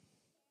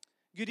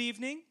Good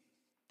evening.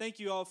 Thank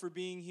you all for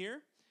being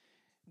here.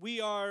 We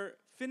are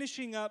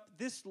finishing up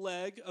this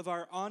leg of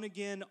our On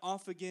Again,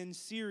 Off Again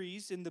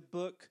series in the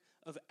book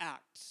of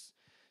Acts.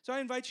 So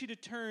I invite you to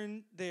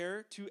turn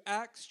there to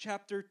Acts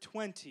chapter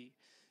 20.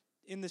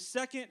 In the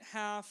second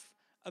half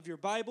of your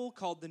Bible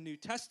called the New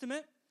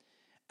Testament,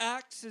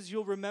 Acts, as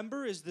you'll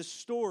remember, is the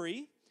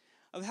story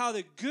of how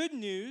the good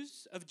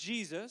news of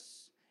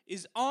Jesus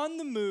is on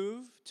the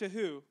move to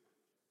who?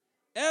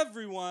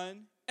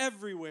 Everyone,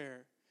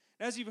 everywhere.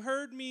 As you've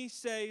heard me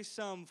say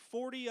some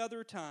 40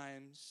 other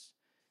times,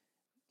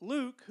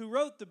 Luke, who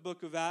wrote the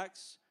book of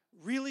Acts,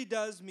 really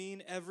does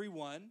mean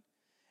everyone.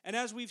 And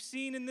as we've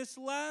seen in this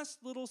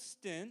last little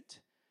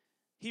stint,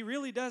 he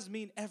really does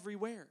mean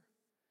everywhere.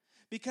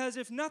 Because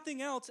if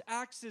nothing else,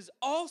 Acts is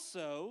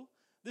also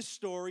the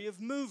story of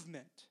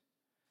movement.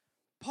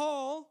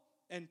 Paul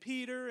and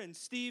Peter and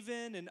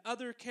Stephen and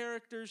other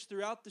characters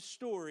throughout the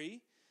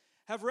story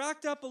have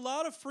racked up a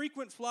lot of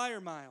frequent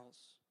flyer miles.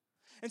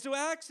 And so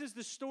Acts is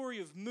the story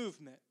of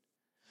movement.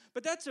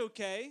 But that's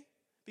okay,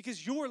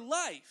 because your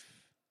life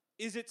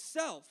is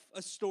itself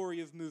a story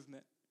of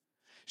movement.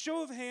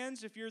 Show of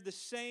hands if you're the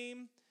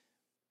same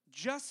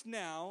just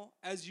now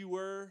as you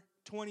were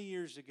 20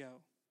 years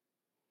ago.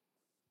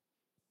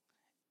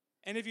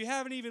 And if you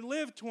haven't even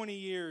lived 20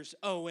 years,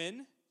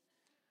 Owen,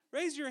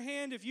 raise your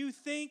hand if you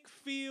think,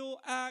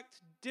 feel,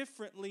 act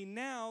differently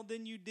now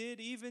than you did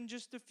even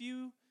just a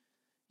few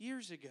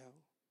years ago.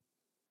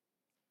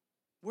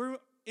 We're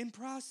in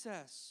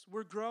process.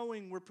 We're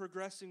growing, we're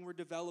progressing, we're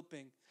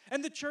developing.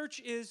 And the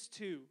church is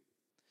too.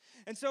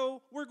 And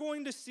so we're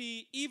going to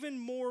see even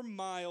more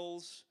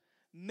miles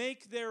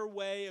make their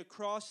way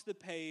across the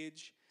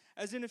page,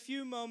 as in a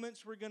few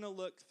moments we're going to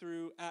look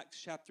through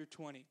Acts chapter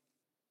 20.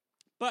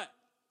 But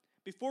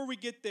before we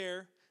get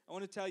there, I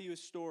want to tell you a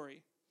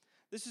story.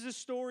 This is a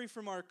story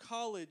from our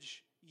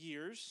college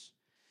years,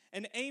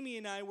 and Amy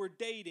and I were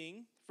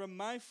dating from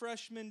my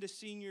freshman to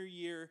senior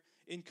year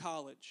in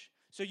college.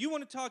 So you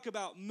want to talk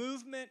about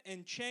movement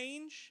and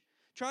change?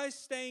 Try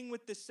staying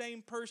with the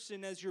same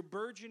person as you're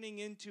burgeoning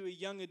into a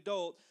young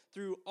adult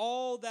through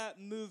all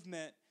that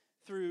movement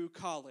through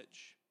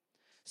college.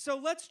 So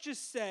let's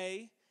just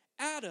say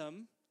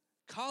Adam,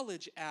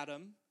 college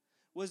Adam,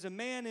 was a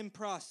man in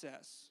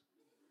process.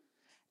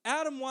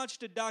 Adam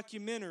watched a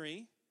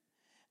documentary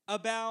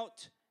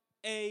about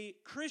a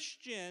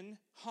Christian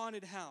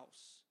haunted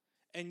house.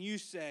 And you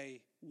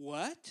say,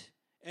 what?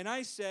 And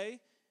I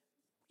say,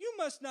 you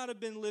must not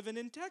have been living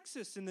in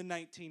Texas in the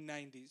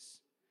 1990s.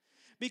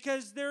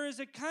 Because there is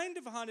a kind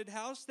of haunted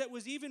house that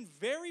was even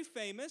very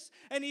famous,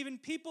 and even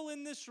people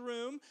in this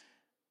room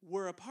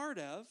were a part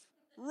of,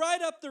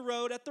 right up the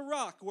road at the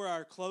Rock, where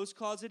our clothes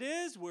closet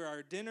is, where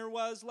our dinner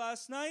was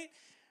last night.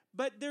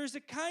 But there's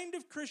a kind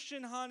of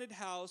Christian haunted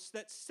house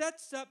that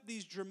sets up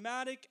these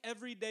dramatic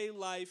everyday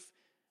life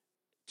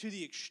to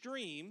the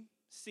extreme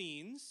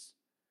scenes,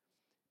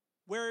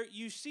 where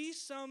you see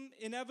some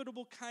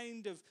inevitable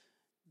kind of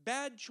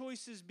bad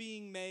choices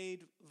being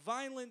made,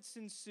 violence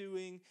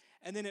ensuing,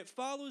 and then it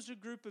follows a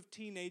group of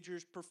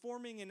teenagers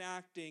performing and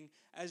acting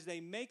as they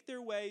make their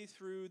way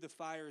through the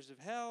fires of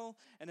hell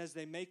and as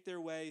they make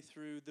their way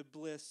through the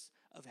bliss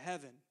of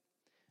heaven.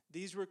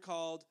 These were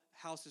called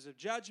houses of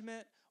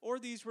judgment, or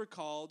these were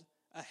called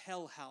a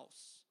hell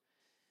house.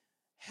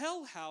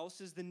 Hell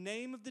House is the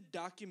name of the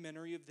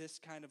documentary of this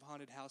kind of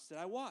haunted house that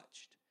I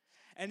watched.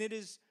 And it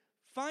is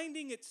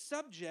finding its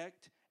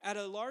subject at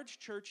a large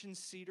church in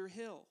Cedar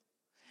Hill.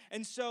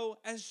 And so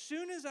as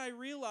soon as I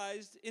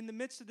realized in the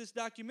midst of this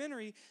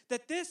documentary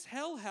that this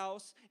hell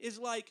house is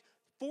like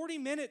 40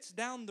 minutes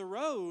down the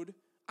road,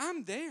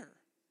 I'm there.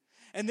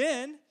 And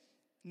then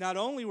not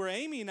only were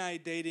Amy and I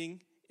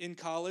dating in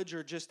college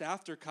or just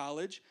after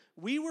college,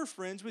 we were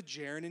friends with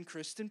Jaron and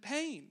Kristen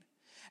Payne.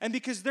 And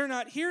because they're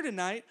not here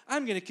tonight,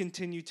 I'm going to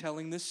continue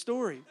telling this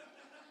story.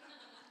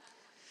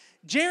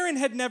 Jaron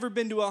had never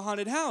been to a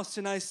haunted house,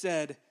 and I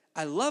said,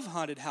 I love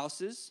haunted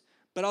houses,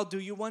 but I'll do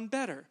you one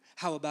better.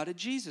 How about a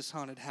Jesus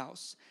haunted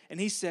house? And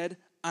he said,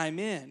 I'm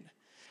in.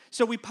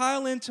 So we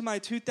pile into my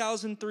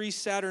 2003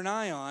 Saturn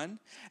Ion,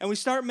 and we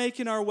start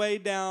making our way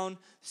down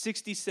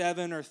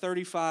 67 or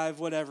 35,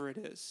 whatever it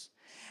is.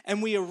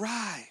 And we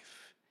arrive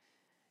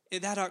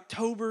that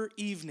October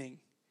evening,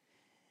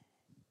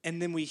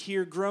 and then we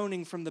hear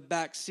groaning from the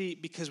back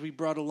seat because we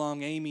brought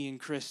along Amy and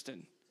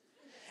Kristen.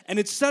 And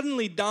it's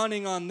suddenly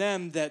dawning on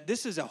them that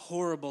this is a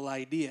horrible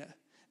idea.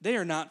 They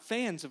are not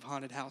fans of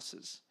haunted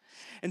houses.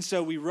 And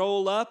so we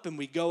roll up and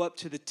we go up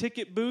to the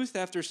ticket booth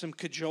after some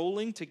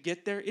cajoling to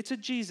get there. It's a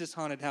Jesus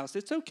haunted house.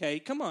 It's okay.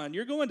 Come on.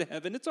 You're going to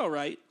heaven. It's all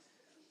right.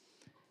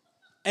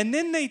 And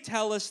then they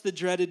tell us the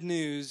dreaded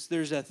news.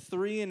 There's a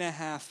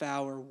 3.5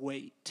 hour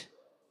wait.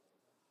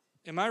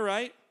 Am I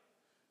right?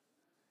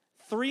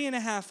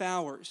 3.5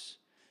 hours.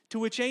 To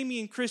which Amy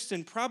and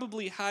Kristen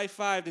probably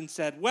high-fived and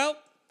said, well,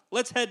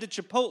 let's head to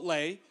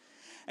Chipotle.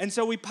 And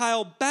so we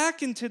pile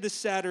back into the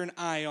Saturn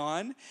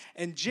Ion,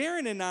 and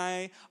Jaron and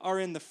I are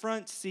in the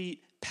front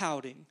seat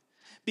pouting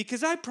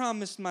because I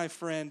promised my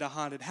friend a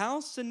haunted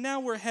house, and now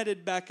we're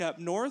headed back up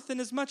north,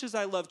 and as much as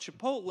I love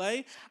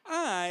Chipotle,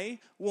 I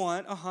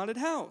want a haunted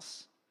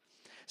house.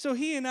 So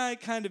he and I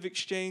kind of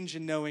exchange a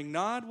knowing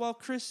nod while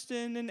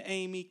Kristen and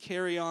Amy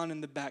carry on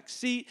in the back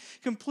seat,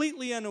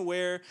 completely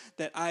unaware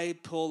that I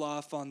pull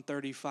off on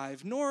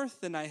 35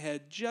 North, and I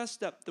head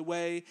just up the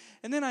way,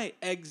 and then I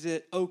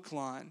exit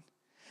Oaklawn.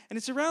 And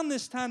it's around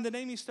this time that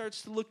Amy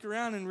starts to look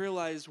around and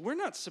realize we're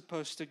not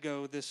supposed to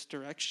go this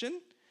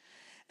direction.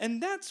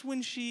 And that's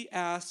when she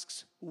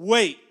asks,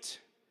 wait,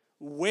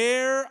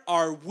 where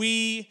are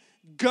we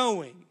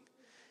going?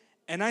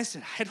 And I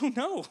said, I don't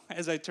know,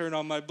 as I turn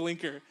on my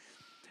blinker.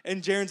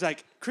 And Jaren's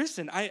like,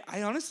 Kristen, I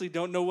honestly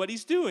don't know what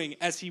he's doing,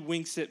 as he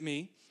winks at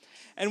me.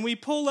 And we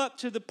pull up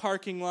to the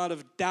parking lot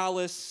of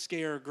Dallas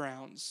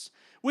Scaregrounds,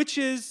 which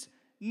is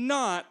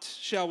not,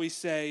 shall we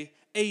say,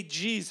 a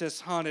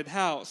Jesus haunted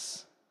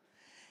house.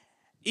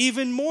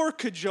 Even more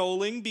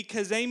cajoling,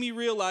 because Amy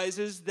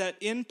realizes that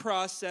in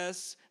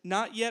process,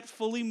 not yet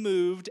fully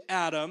moved,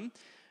 Adam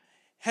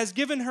has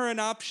given her an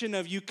option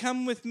of you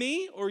come with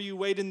me or you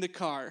wait in the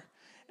car.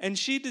 And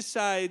she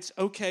decides,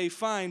 okay,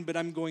 fine, but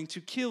I'm going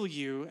to kill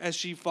you, as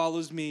she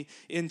follows me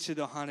into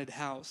the haunted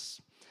house.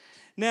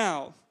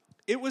 Now,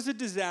 it was a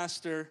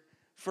disaster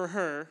for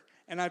her,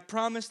 and I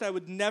promised I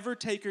would never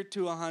take her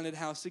to a haunted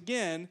house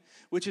again,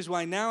 which is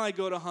why now I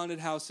go to haunted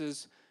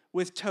houses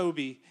with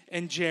Toby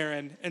and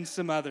Jaren and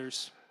some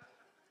others.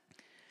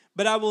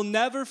 But I will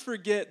never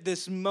forget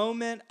this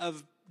moment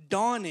of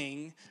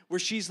dawning where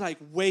she's like,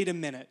 wait a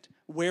minute,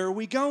 where are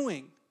we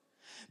going?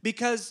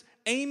 Because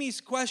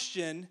Amy's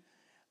question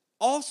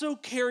also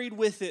carried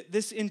with it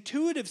this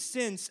intuitive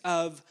sense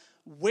of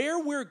where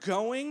we're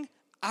going,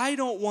 I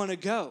don't want to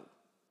go.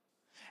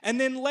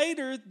 And then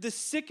later, the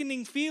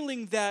sickening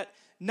feeling that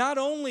not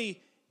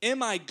only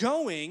am I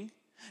going,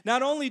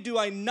 not only do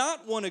I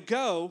not want to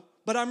go,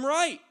 but I'm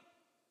right.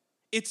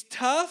 It's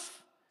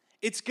tough.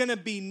 It's going to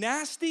be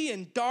nasty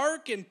and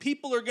dark, and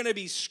people are going to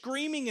be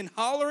screaming and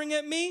hollering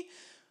at me.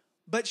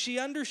 But she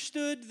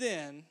understood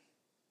then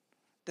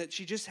that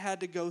she just had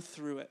to go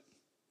through it.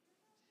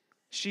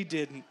 She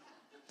didn't.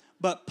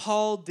 But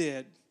Paul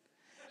did.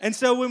 And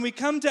so when we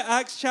come to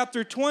Acts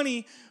chapter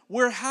 20,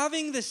 we're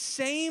having the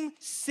same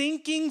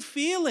sinking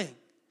feeling.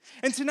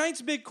 And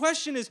tonight's big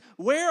question is,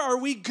 where are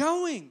we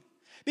going?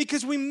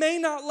 Because we may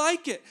not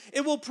like it.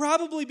 It will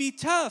probably be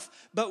tough,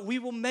 but we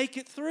will make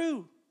it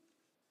through.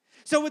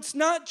 So it's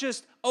not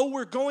just,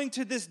 we're going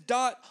to this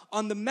dot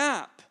on the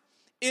map.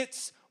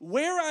 It's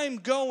where I'm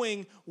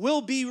going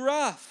will be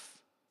rough.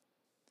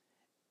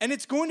 And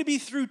it's going to be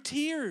through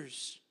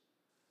tears.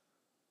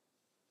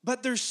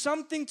 But there's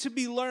something to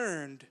be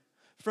learned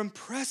from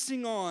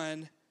pressing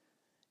on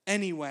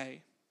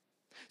anyway.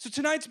 So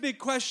tonight's big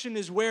question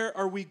is, where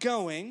are we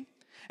going?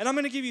 And I'm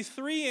going to give you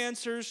 3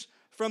 answers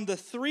from the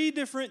 3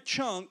 different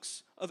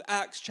chunks of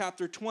Acts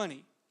chapter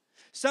 20.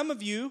 Some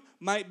of you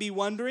might be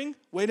wondering,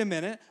 wait a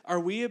minute, are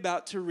we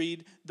about to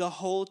read the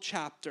whole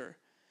chapter?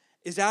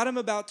 Is Adam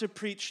about to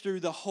preach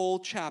through the whole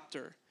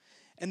chapter?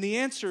 And the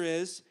answer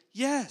is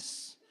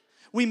yes.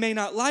 We may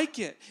not like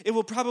it. It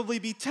will probably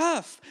be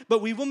tough,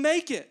 but we will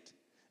make it.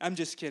 I'm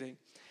just kidding.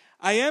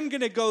 I am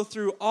going to go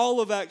through all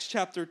of Acts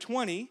chapter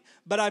 20,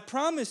 but I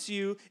promise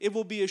you it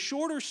will be a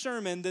shorter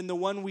sermon than the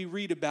one we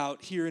read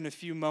about here in a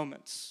few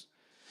moments.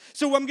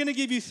 So I'm going to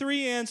give you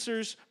 3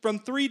 answers from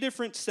 3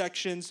 different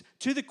sections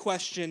to the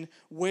question,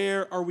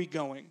 where are we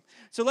going?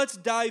 So let's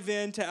dive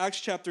into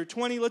Acts chapter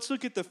 20. Let's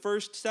look at the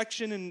first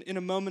section, and in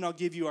a moment I'll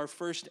give you our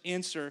first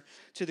answer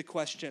to the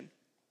question.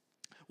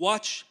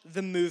 Watch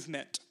the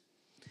movement.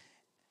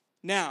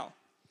 Now,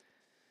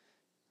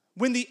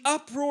 when the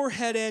uproar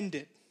had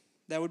ended,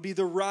 that would be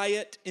the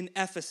riot in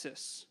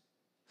Ephesus,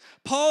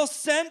 Paul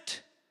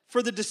sent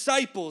for the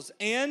disciples,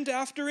 and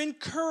after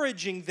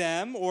encouraging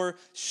them or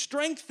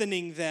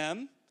strengthening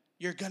them,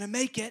 you're going to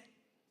make it,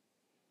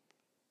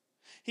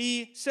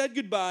 he said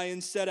goodbye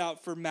and set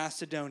out for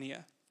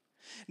Macedonia.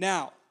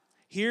 Now,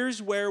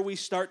 here's where we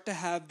start to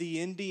have the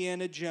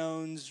Indiana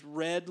Jones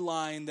red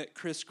line that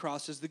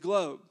crisscrosses the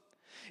globe.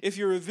 If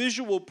you're a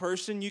visual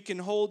person, you can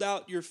hold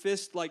out your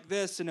fist like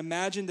this and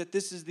imagine that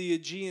this is the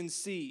Aegean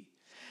Sea.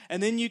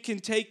 And then you can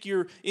take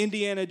your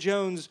Indiana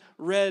Jones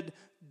red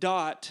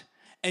dot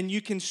and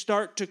you can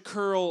start to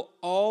curl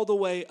all the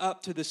way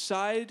up to the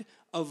side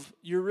of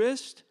your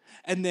wrist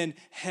and then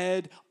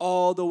head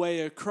all the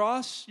way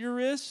across your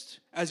wrist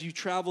as you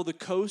travel the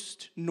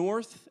coast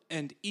north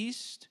and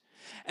east.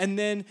 And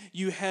then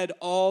you head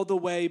all the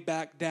way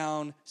back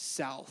down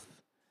south.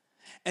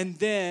 And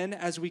then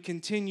as we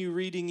continue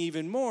reading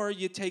even more,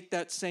 you take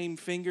that same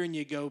finger and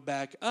you go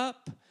back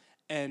up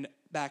and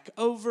back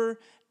over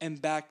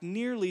and back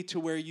nearly to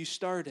where you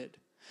started.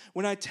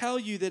 When I tell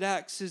you that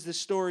Acts is the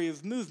story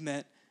of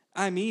movement,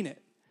 I mean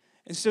it.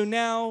 And so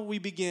now we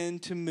begin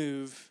to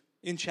move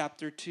in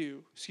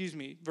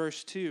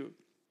verse 2.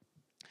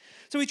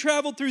 So he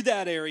traveled through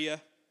that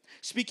area,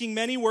 speaking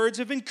many words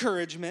of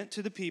encouragement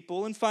to the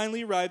people, and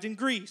finally arrived in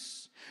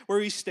Greece, where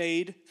he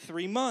stayed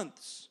 3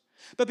 months.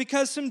 But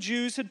because some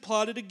Jews had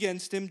plotted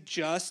against him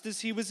just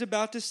as he was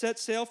about to set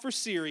sail for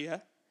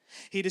Syria,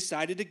 he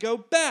decided to go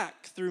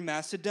back through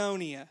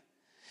Macedonia.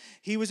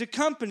 He was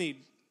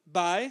accompanied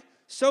by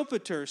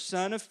Sopater,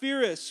 son of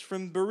Pyrrhus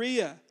from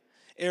Berea,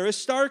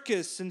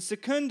 Aristarchus and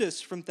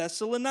Secundus from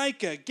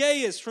Thessalonica,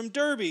 Gaius from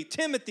Derbe,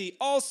 Timothy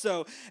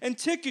also, and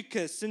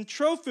Tychicus and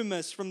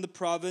Trophimus from the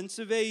province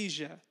of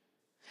Asia.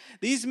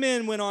 These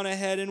men went on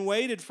ahead and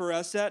waited for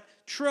us at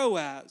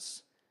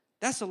Troas.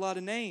 That's a lot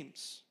of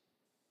names.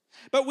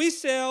 But we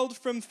sailed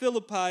from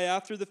Philippi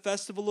after the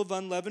festival of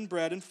unleavened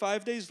bread, and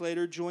 5 days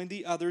later joined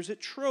the others at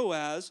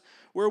Troas,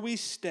 where we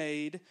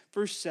stayed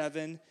for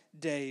 7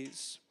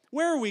 days.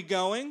 Where are we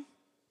going?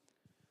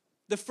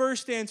 The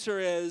first answer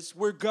is,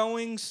 we're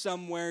going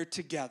somewhere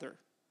together.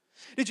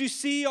 Did you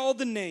see all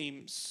the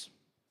names?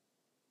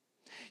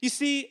 You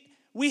see,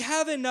 we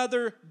have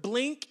another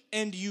blink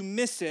and you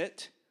miss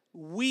it,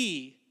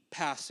 we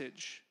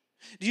passage.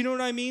 Do you know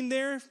what I mean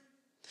there?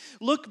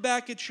 Look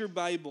back at your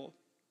Bible.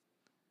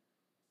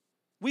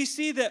 We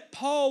see that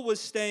Paul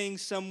was staying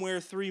somewhere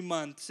 3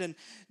 months and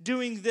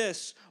doing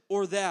this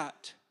or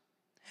that.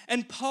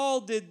 And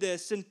Paul did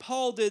this and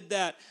Paul did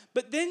that.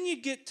 But then you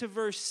get to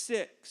verse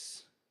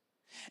 6.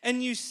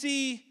 And you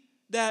see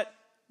that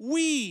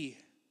we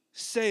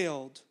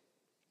sailed.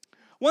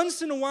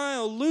 Once in a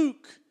while,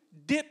 Luke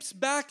dips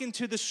back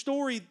into the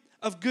story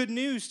of good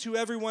news to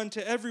everyone,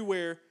 to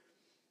everywhere,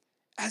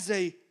 as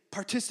a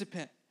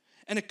participant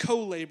and a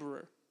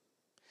co-laborer.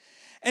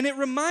 And it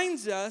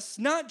reminds us,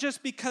 not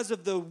just because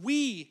of the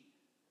we,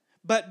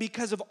 but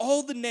because of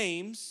all the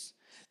names,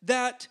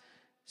 that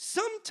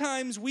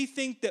sometimes we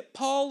think that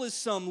Paul is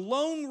some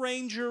lone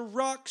ranger,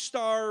 rock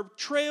star,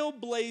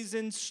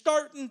 trailblazing,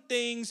 starting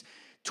things,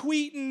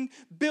 tweeting,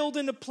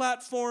 building a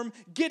platform,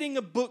 getting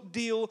a book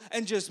deal,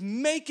 and just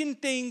making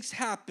things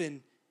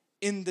happen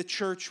in the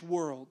church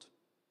world.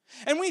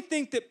 And we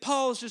think that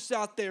Paul's just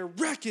out there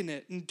wrecking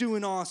it and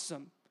doing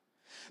awesome.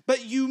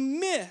 But you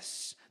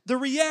miss the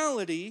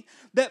reality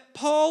that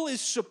Paul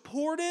is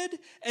supported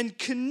and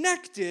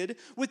connected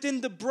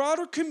within the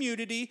broader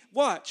community,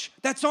 watch,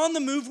 that's on the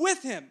move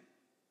with him.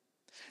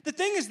 The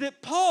thing is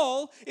that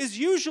Paul is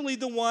usually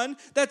the one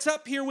that's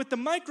up here with the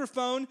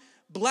microphone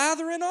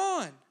blathering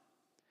on.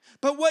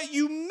 But what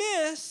you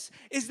miss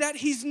is that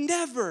he's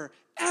never,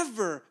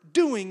 ever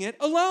doing it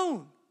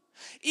alone.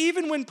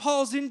 Even when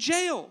Paul's in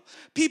jail,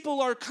 people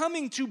are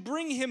coming to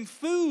bring him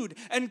food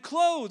and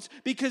clothes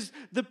because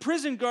the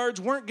prison guards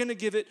weren't going to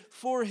give it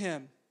for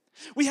him.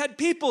 We had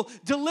people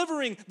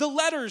delivering the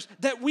letters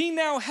that we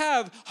now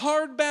have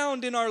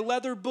hardbound in our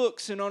leather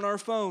books and on our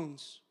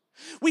phones.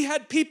 We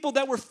had people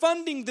that were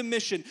funding the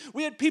mission.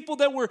 We had people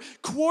that were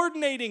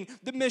coordinating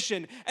the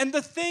mission. And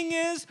the thing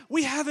is,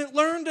 we haven't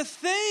learned a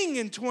thing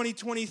in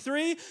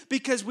 2023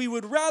 because we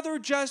would rather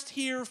just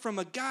hear from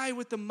a guy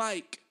with a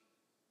mic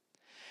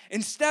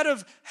instead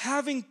of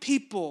having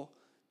people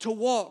to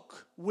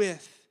walk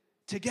with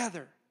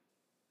together.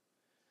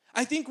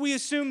 I think we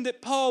assume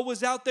that Paul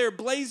was out there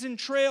blazing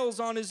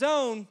trails on his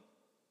own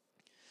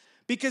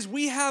because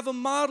we have a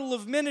model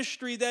of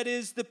ministry that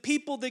is the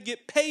people that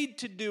get paid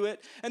to do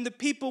it and the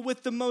people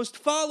with the most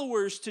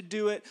followers to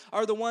do it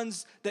are the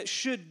ones that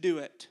should do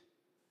it.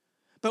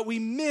 But we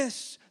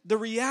miss the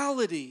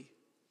reality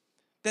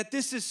that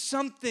this is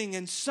something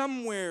and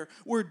somewhere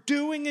we're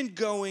doing and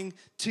going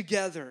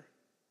together.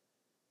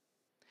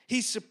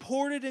 He's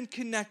supported and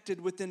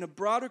connected within a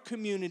broader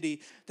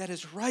community that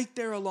is right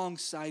there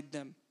alongside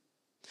them.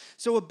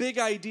 So a big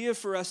idea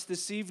for us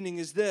this evening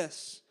is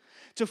this.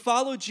 To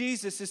follow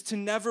Jesus is to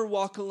never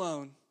walk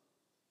alone.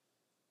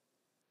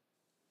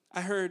 I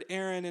heard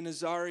Aaron and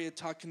Azaria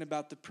talking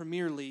about the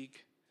Premier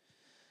League.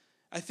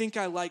 I think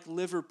I like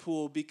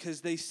Liverpool because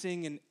they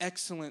sing an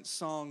excellent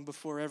song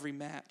before every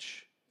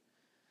match.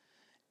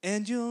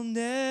 And you'll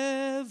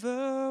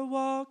never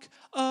walk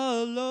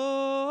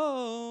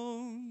alone.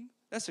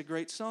 That's a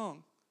great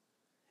song.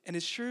 And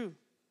it's true.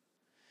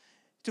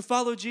 To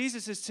follow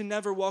Jesus is to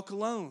never walk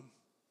alone.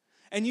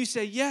 And you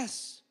say,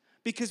 yes,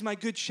 because my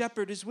good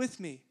shepherd is with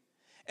me.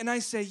 And I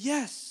say,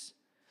 yes.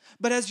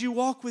 But as you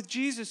walk with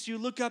Jesus, you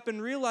look up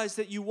and realize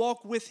that you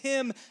walk with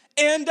him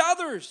and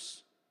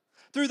others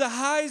through the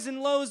highs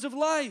and lows of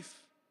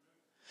life.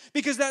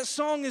 Because that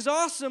song is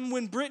awesome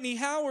when Brittany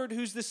Howard,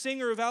 who's the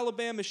singer of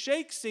Alabama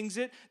Shake, sings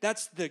it.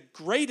 That's the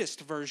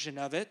greatest version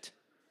of it.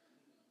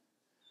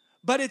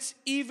 But it's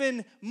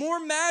even more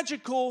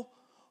magical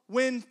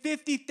when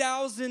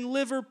 50,000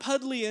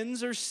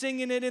 Liverpudlians are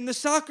singing it in the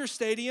soccer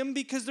stadium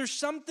because there's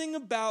something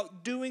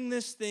about doing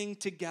this thing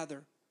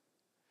together.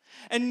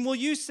 And will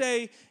you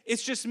say,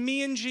 it's just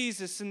me and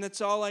Jesus and that's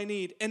all I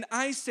need? And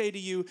I say to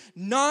you,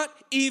 not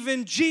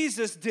even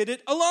Jesus did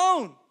it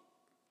alone.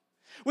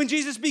 When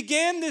Jesus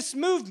began this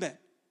movement,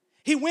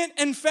 he went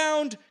and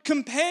found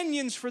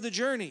companions for the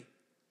journey.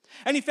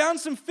 And he found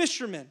some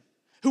fishermen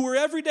who were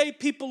everyday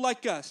people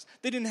like us.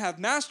 They didn't have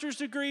master's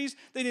degrees.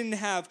 They didn't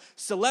have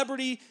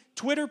celebrity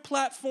Twitter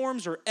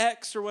platforms or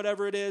X or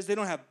whatever it is. They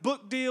don't have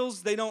book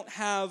deals. They don't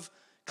have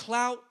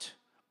clout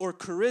or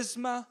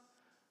charisma.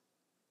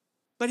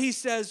 but he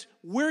says,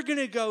 we're going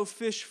to go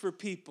fish for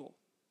people.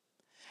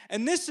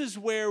 And this is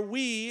where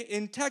we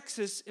in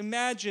Texas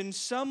imagine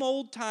some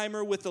old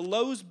timer with a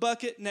Lowe's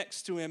bucket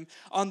next to him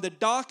on the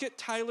dock at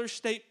Tyler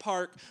State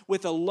Park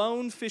with a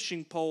lone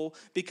fishing pole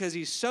because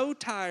he's so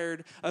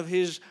tired of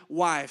his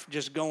wife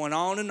just going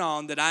on and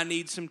on that I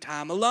need some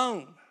time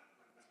alone.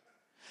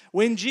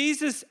 When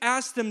Jesus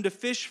asked them to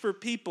fish for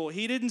people,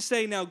 he didn't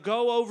say, now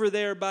go over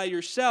there by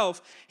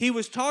yourself. He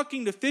was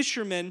talking to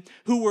fishermen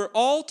who were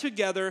all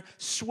together,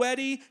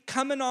 sweaty,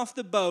 coming off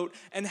the boat,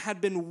 and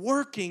had been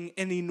working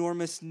an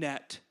enormous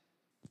net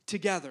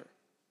together.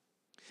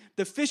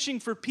 The fishing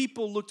for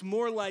people looked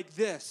more like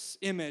this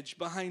image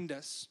behind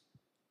us.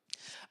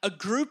 A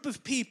group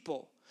of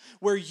people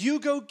where you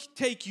go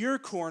take your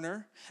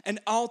corner and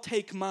I'll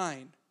take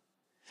mine.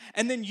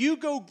 And then you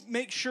go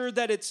make sure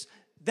that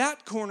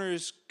that corner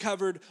is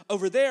covered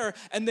over there,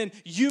 and then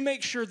you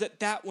make sure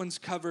that that one's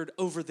covered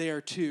over there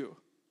too.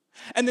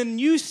 And then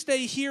you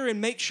stay here and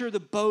make sure the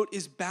boat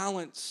is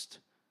balanced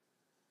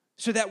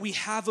so that we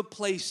have a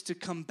place to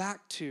come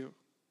back to.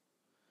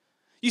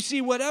 You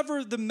see,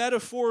 whatever the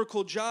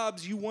metaphorical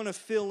jobs you want to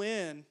fill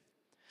in,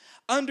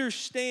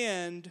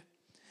 understand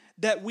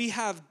that we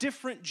have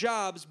different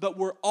jobs, but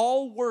we're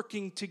all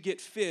working to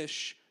get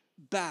fish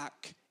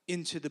back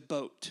into the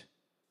boat.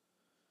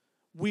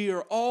 We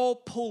are all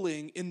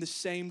pulling in the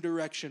same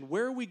direction.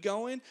 Where are we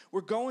going?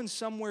 We're going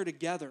somewhere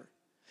together.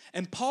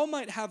 And Paul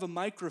might have a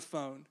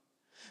microphone,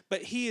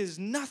 but he is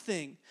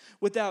nothing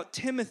without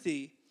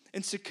Timothy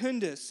and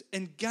Secundus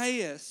and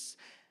Gaius.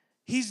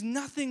 He's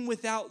nothing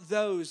without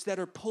those that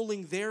are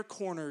pulling their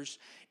corners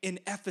in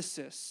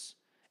Ephesus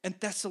and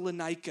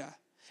Thessalonica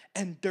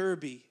and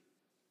Derbe.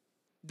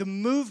 The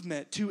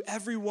movement to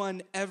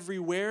everyone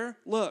everywhere,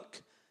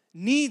 look,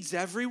 needs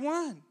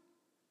everyone.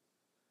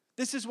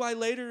 This is why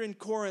later in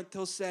Corinth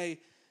he'll say,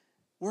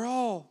 we're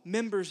all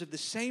members of the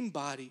same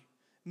body,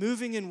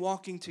 moving and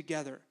walking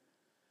together.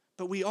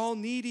 But we all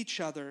need each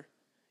other,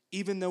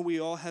 even though we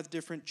all have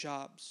different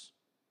jobs.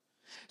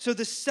 So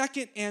the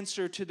second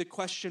answer to the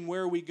question,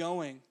 where are we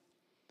going?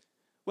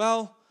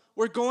 Well,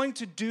 we're going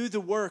to do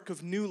the work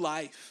of new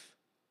life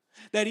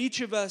that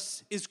each of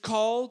us is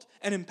called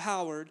and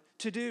empowered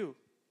to do.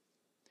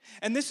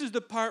 And this is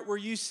the part where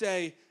you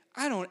say,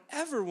 I don't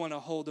ever want to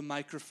hold a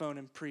microphone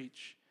and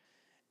preach.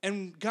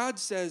 And God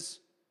says,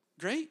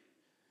 great,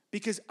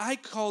 because I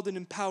called and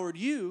empowered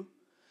you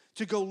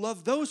to go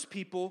love those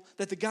people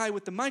that the guy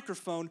with the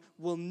microphone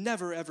will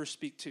never, ever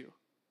speak to.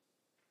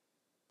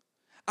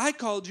 I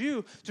called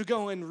you to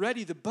go and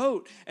ready the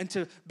boat and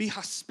to be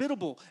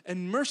hospitable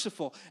and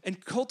merciful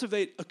and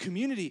cultivate a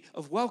community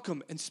of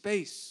welcome and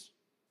space.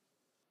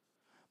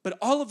 But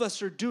all of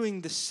us are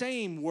doing the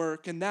same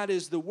work, and that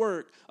is the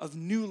work of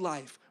new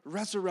life,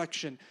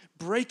 resurrection,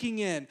 breaking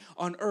in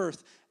on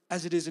earth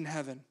as it is in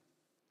heaven.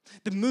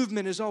 The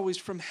movement is always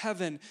from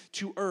heaven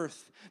to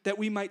earth, that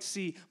we might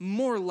see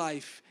more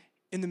life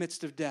in the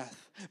midst of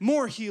death,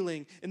 more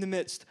healing in the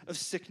midst of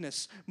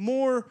sickness,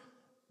 more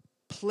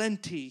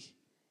plenty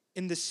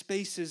in the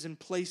spaces and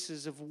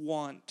places of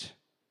want,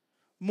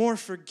 more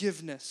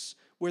forgiveness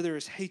where there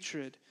is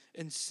hatred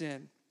and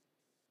sin.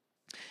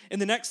 In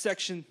the next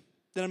section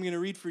that I'm going to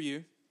read for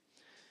you,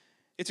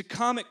 it's a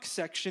comic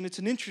section, it's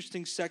an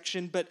interesting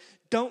section, but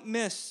don't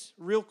miss,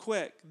 real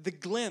quick, the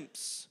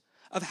glimpse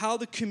of how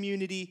the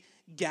community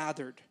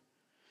gathered.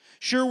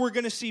 Sure, we're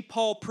going to see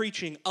Paul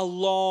preaching a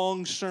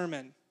long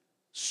sermon.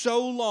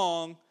 So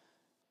long,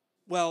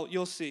 well,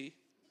 you'll see.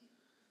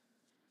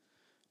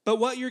 But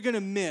what you're going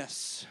to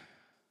miss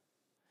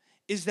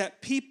is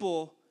that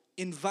people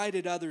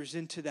invited others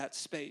into that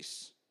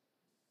space.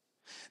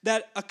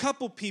 That a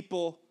couple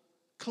people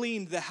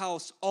cleaned the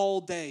house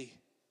all day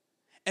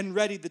and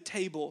readied the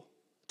table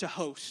to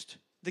host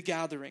the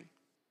gathering.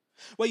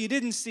 What you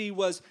didn't see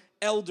was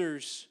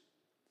elders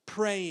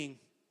praying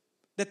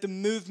that the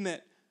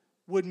movement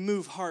would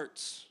move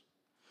hearts.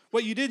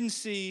 What you didn't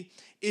see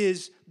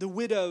is the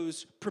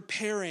widows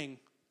preparing.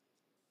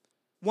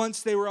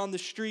 Once they were on the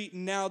street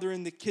and now they're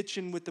in the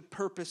kitchen with a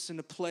purpose and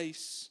a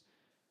place.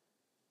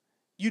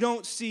 You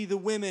don't see the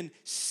women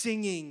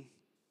singing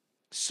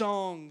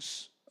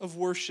songs of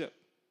worship.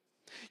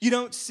 You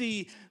don't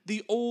see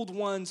the old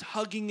ones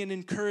hugging and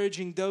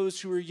encouraging those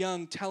who are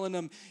young, telling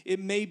them it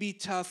may be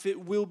tough,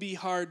 it will be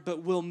hard,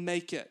 but we'll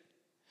make it.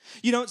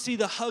 You don't see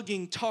the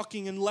hugging,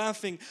 talking, and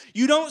laughing.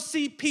 You don't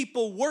see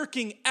people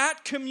working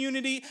at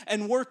community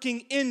and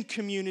working in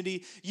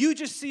community. You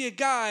just see a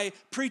guy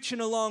preaching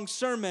a long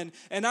sermon,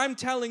 and I'm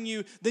telling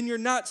you, then you're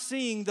not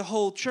seeing the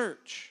whole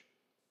church.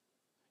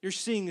 You're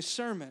seeing a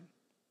sermon.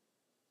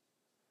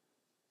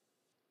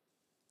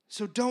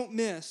 So don't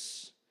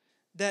miss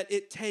that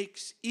it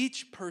takes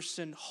each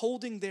person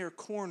holding their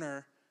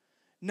corner,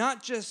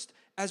 not just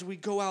as we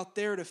go out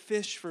there to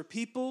fish for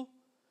people,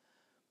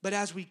 but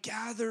as we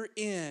gather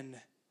in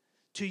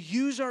to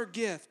use our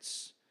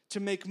gifts to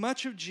make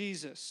much of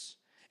Jesus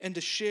and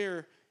to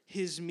share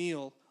his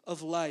meal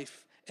of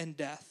life and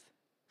death.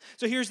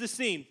 So here's the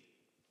scene.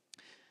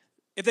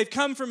 If they've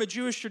come from a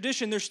Jewish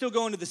tradition, they're still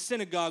going to the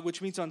synagogue,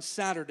 which meets on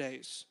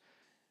Saturdays.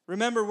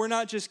 Remember, we're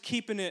not just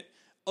keeping it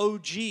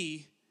OG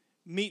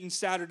meeting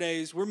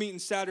Saturdays. We're meeting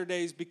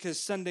Saturdays because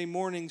Sunday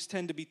mornings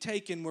tend to be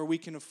taken where we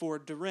can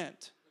afford to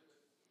rent.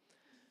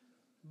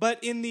 But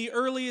in the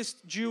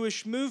earliest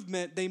Jewish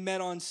movement, they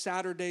met on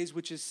Saturdays,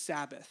 which is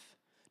Sabbath.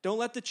 Don't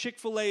let the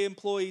Chick-fil-A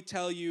employee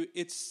tell you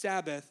it's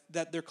Sabbath,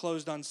 that they're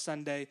closed on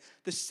Sunday.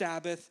 The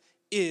Sabbath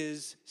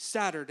is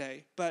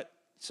Saturday. But,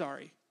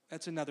 sorry,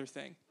 that's another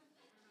thing.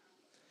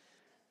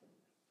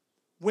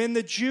 When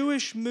the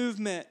Jewish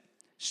movement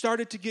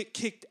started to get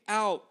kicked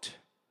out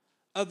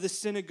of the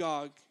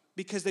synagogue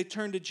because they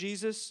turned to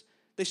Jesus,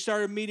 they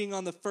started meeting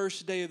on the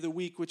first day of the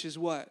week, which is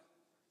what?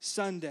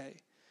 Sunday.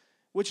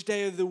 Which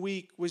day of the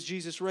week was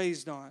Jesus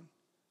raised on?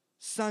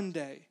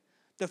 Sunday.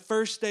 The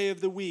first day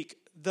of the week,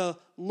 the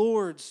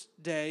Lord's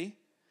Day.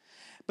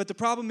 But the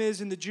problem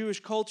is, in the Jewish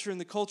culture and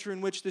the culture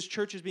in which this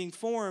church is being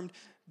formed,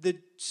 the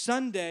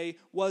Sunday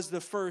was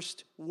the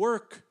first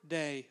work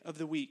day of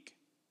the week.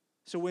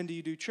 So when do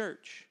you do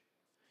church?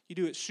 You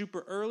do it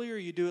super early, or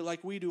you do it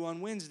like we do on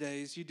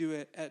Wednesdays, you do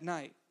it at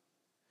night.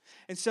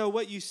 And so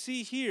what you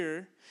see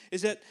here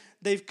is that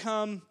they've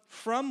come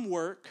from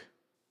work,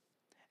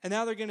 and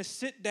now they're going to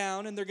sit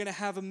down and they're going to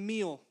have a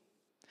meal.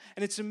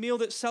 And it's a meal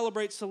that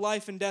celebrates the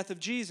life and death of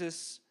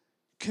Jesus,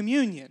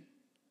 communion.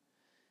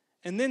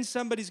 And then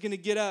somebody's going to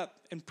get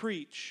up and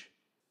preach.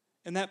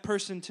 And that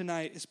person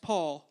tonight is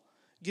Paul,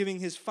 giving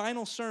his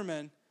final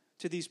sermon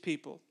to these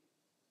people.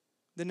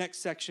 The next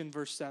section,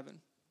 verse 7.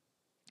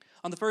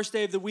 On the first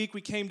day of the week,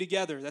 we came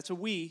together. That's a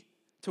we,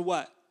 to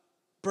what?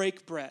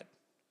 Break bread.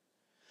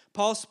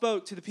 Paul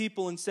spoke to the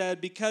people and said,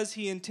 because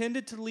he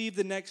intended to leave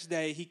the next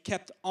day, he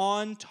kept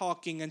on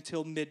talking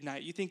until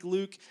midnight. You think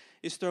Luke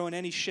is throwing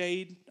any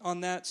shade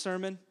on that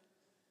sermon?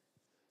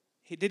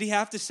 Did he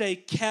have to say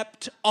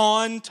kept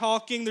on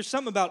talking? There's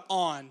something about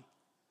on.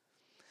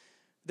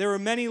 There were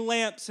many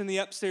lamps in the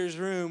upstairs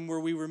room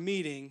where we were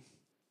meeting,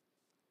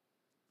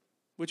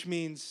 which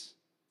means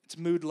it's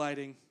mood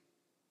lighting,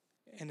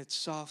 and it's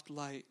soft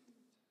light,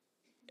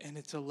 and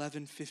it's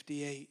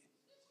 11:58.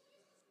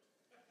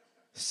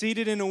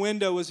 Seated in a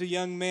window was a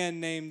young man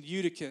named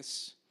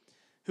Eutychus,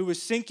 who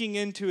was sinking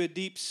into a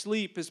deep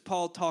sleep as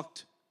Paul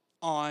talked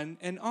on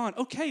and on.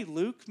 Okay,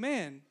 Luke,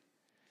 man.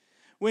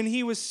 When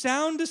he was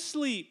sound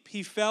asleep,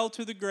 he fell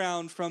to the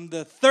ground from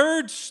the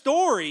third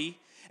story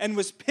and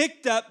was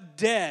picked up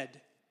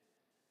dead.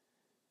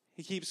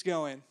 He keeps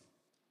going.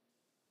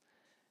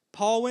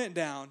 Paul went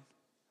down,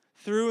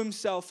 threw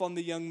himself on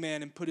the young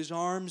man, and put his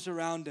arms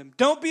around him.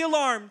 Don't be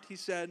alarmed, he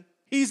said.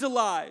 He's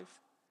alive.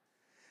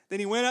 Then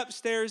he went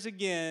upstairs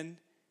again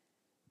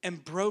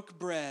and broke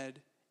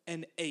bread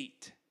and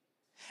ate.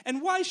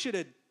 And why should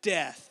a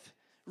death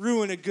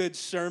ruin a good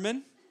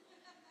sermon?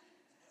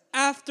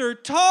 After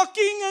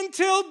talking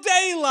until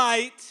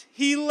daylight,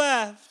 he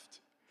left.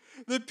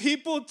 The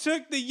people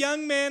took the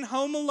young man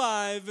home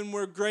alive and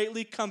were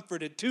greatly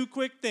comforted. Two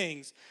quick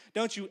things.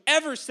 Don't you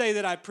ever say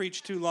that I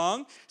preach too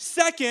long.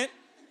 Second,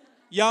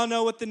 y'all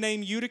know what the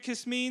name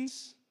Eutychus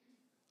means?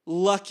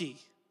 Lucky.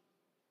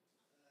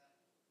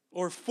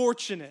 Or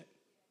fortunate.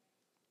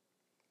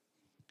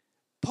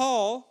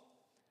 Paul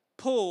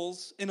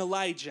pulls an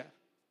Elijah.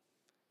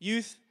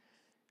 Youth,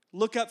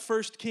 look up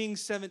 1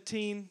 Kings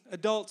 17.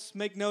 Adults,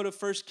 make note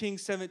of 1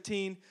 Kings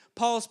 17.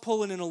 Paul's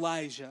pulling an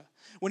Elijah.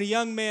 When a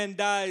young man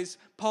dies,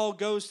 Paul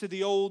goes to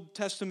the Old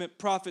Testament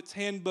prophet's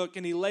handbook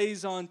and he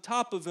lays on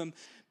top of him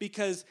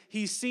because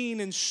he's seen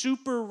in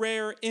super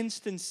rare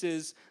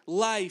instances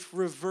life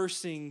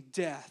reversing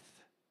death.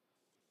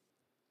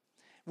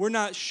 We're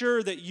not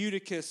sure that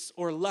Eutychus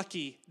or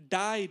Lucky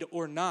died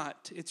or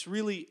not. It's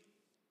really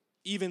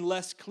even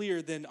less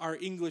clear than our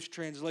English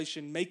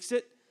translation makes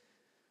it.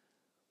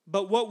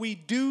 But what we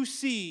do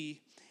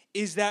see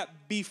is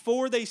that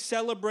before they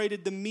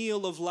celebrated the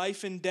meal of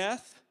life and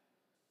death,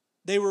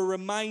 they were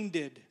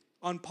reminded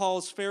on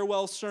Paul's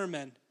farewell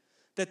sermon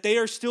that they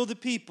are still the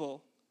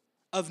people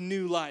of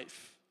new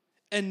life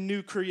and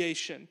new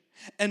creation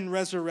and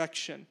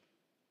resurrection.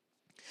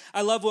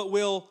 I love what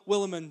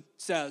Willimon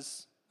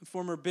says, a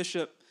former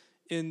bishop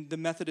in the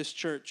Methodist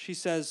Church. He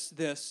says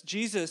this: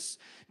 Jesus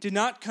did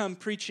not come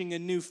preaching a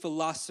new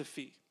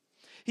philosophy.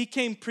 He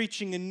came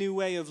preaching a new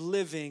way of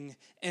living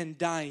and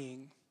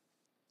dying.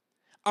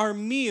 Our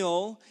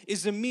meal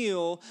is a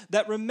meal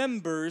that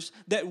remembers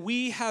that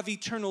we have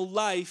eternal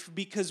life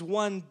because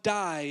one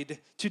died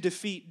to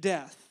defeat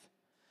death.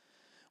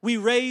 We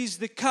raise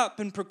the cup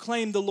and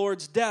proclaim the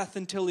Lord's death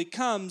until he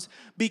comes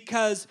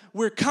because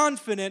we're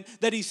confident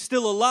that he's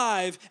still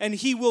alive and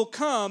he will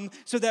come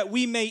so that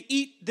we may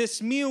eat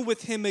this meal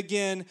with him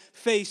again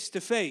face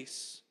to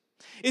face.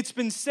 It's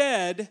been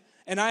said,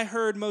 and I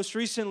heard most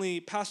recently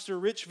Pastor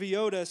Rich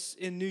Viotas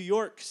in New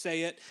York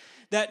say it,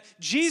 that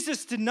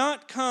Jesus did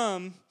not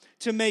come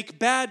to make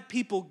bad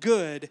people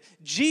good.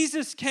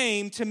 Jesus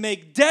came to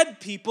make dead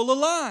people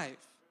alive.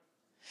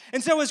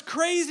 And so as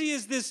crazy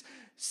as this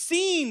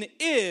scene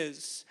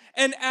is,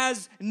 And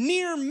as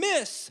near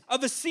miss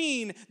of a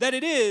scene that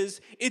it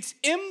is, it's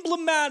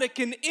emblematic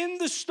and in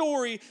the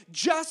story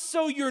just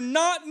so you're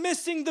not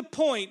missing the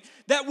point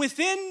that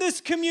within this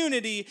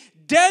community,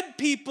 dead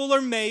people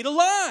are made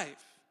alive.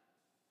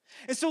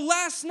 And so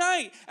last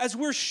night, as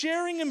we're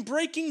sharing and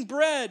breaking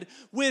bread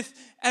with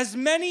as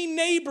many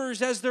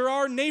neighbors as there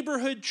are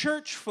neighborhood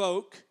church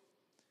folk,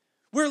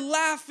 we're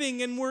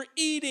laughing and we're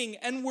eating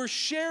and we're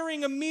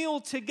sharing a meal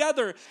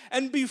together.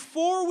 And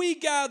before we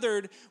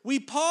gathered, we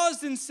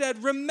paused and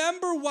said,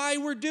 remember why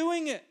we're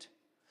doing it.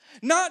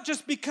 Not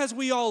just because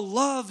we all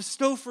love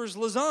Stouffer's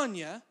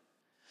lasagna,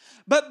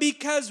 but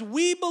because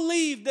we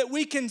believe that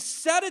we can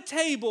set a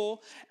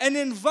table and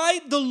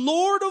invite the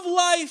Lord of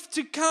life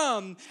to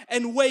come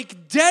and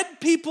wake dead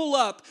people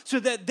up so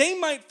that they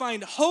might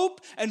find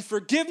hope and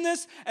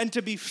forgiveness and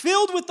to be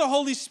filled with the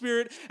Holy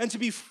Spirit and to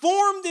be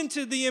formed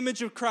into the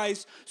image of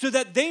Christ so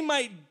that they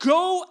might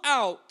go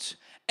out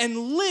and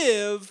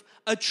live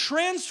a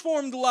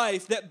transformed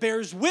life that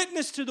bears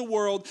witness to the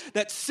world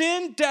that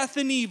sin, death,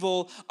 and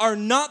evil are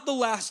not the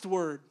last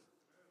word.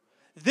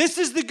 This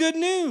is the good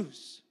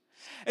news.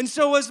 And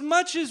so as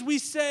much as we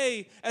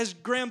say, as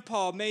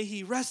Grandpa, may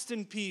he rest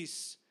in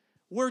peace,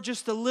 we're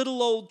just a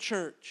little old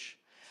church.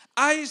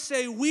 I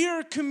say we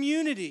are a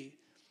community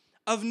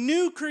of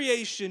new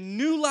creation,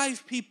 new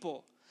life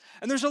people.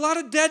 And there's a lot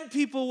of dead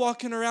people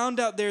walking around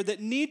out there that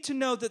need to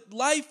know that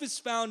life is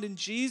found in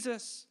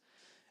Jesus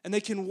and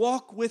they can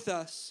walk with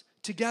us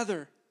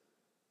together.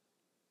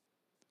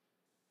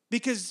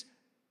 Because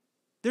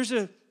there's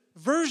a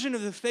version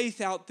of the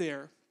faith out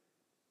there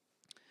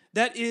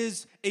that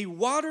is a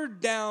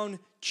watered-down,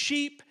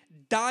 cheap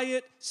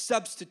diet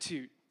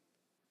substitute.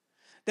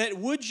 That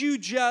would you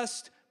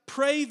just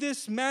pray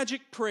this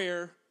magic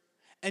prayer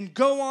and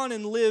go on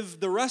and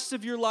live the rest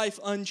of your life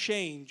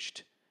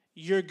unchanged,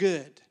 you're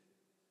good.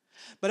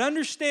 But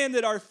understand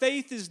that our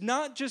faith is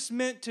not just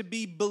meant to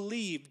be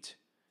believed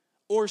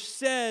or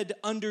said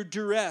under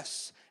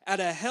duress at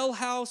a hell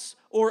house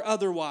or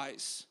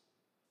otherwise.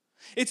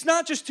 It's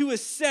not just to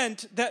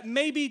assent that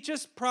maybe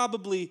just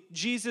probably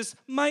Jesus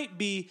might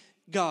be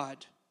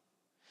God.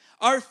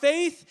 Our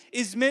faith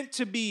is meant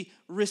to be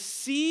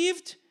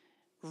received,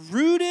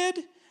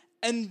 rooted,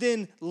 and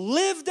then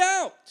lived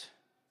out.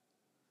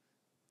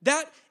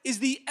 That is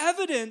the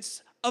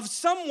evidence of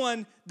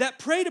someone that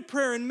prayed a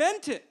prayer and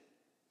meant it.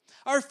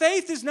 Our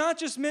faith is not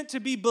just meant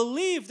to be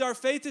believed, our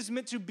faith is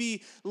meant to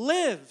be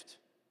lived.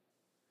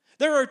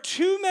 There are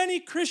too many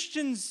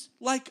Christians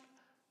like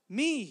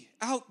me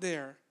out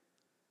there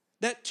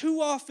that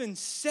too often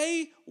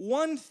say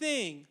one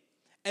thing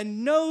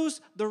and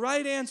knows the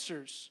right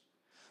answers,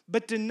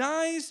 but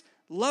denies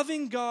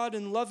loving God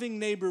and loving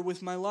neighbor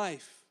with my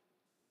life.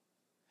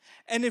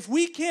 And if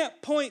we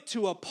can't point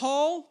to a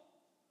Paul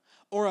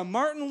or a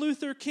Martin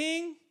Luther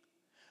King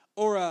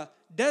or a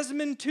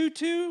Desmond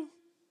Tutu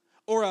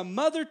or a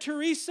Mother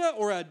Teresa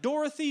or a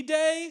Dorothy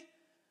Day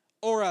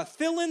or a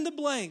fill in the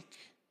blank,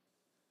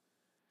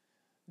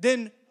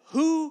 then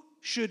who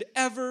should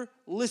ever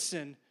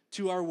listen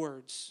to our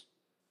words?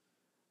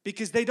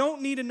 Because they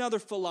don't need another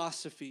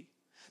philosophy.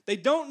 They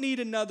don't need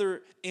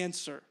another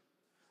answer.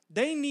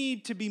 They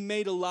need to be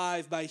made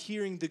alive by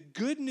hearing the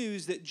good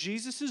news that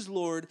Jesus is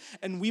Lord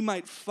and we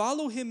might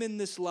follow him in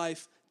this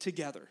life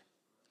together.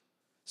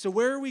 So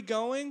where are we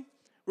going?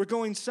 We're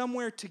going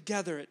somewhere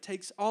together. It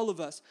takes all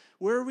of us.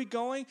 Where are we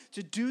going?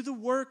 To do the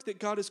work that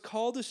God has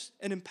called us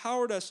and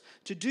empowered us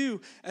to do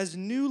as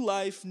new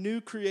life,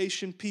 new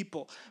creation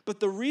people.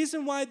 But the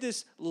reason why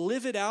this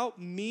live it out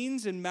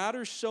means and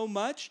matters so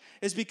much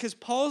is because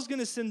Paul's going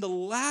to send the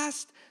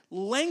last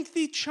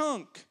lengthy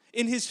chunk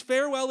in his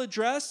farewell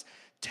address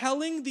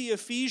telling the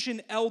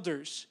Ephesian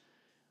elders,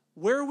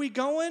 where are we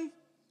going?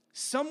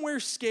 Somewhere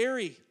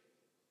scary.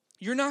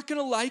 You're not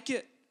going to like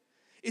it.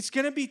 It's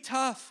going to be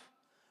tough.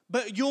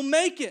 But you'll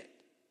make it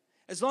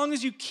as long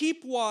as you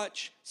keep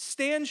watch,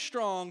 stand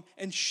strong,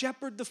 and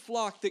shepherd the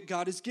flock that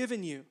God has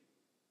given you.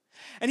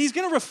 And he's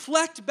going to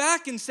reflect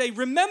back and say,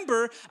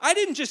 remember, I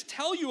didn't just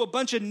tell you a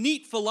bunch of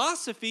neat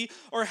philosophy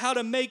or how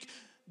to make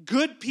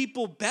good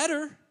people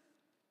better.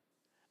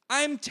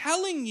 I'm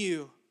telling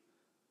you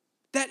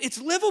that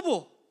it's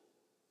livable.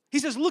 He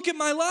says, look at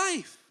my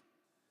life.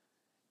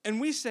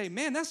 And we say,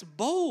 man, that's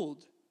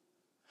bold.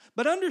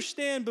 But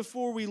understand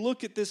before we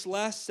look at this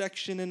last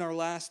section in our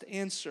last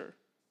answer,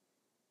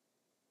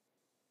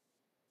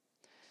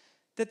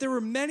 that there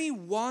were many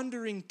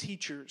wandering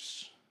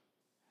teachers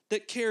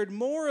that cared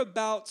more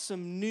about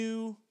some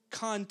new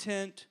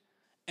content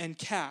and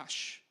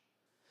cash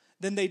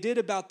than they did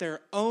about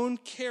their own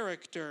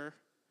character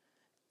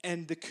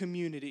and the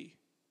community.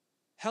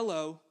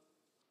 Hello.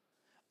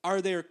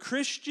 Are there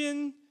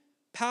Christian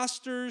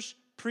pastors,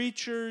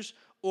 preachers,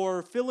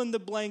 or fill in the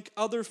blank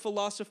other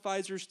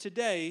philosophizers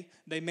today,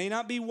 they may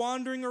not be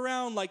wandering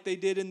around like they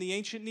did in the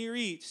ancient Near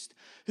East,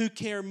 who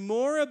care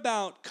more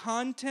about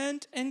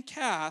content and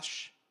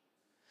cash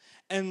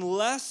and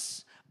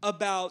less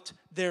about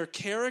their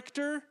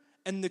character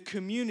and the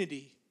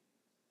community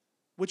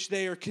which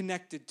they are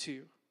connected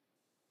to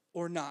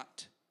or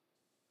not.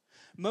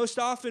 Most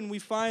often we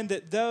find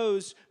that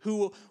those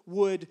who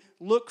would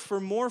look for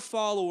more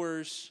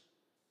followers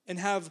and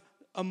have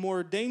a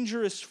more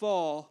dangerous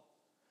fall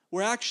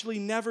were actually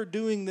never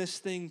doing this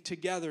thing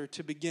together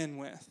to begin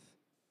with.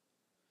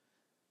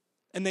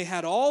 And they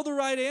had all the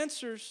right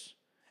answers,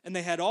 and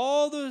they had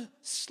all the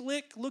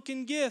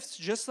slick-looking gifts,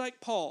 just like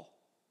Paul.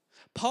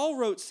 Paul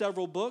wrote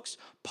several books.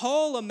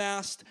 Paul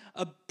amassed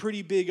a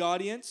pretty big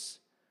audience.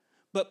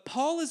 But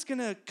Paul is going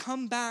to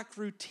come back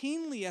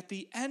routinely at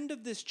the end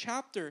of this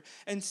chapter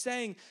and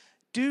saying,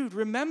 dude,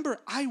 remember,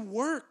 I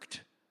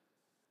worked.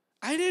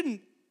 I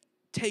didn't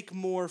take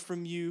more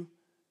from you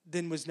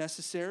than was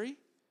necessary.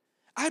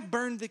 I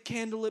burned the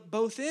candle at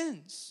both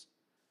ends.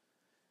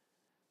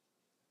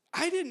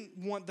 I didn't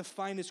want the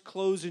finest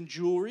clothes and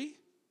jewelry.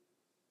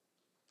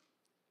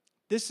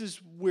 This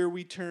is where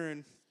we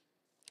turn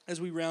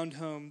as we round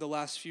home the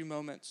last few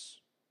moments.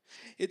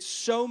 It's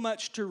so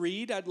much to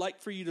read. I'd like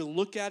for you to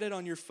look at it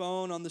on your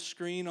phone, on the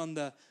screen, on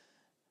the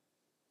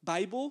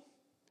Bible,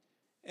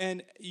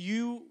 and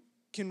you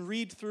can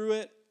read through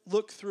it,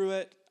 look through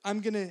it.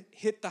 I'm going to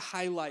hit the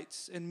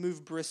highlights and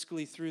move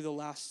briskly through the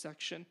last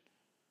section.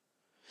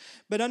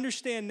 But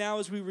understand now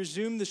as we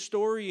resume the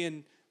story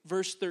in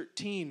verse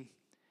 13,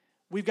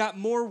 we've got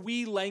more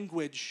we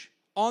language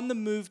on the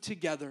move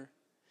together,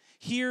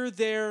 here,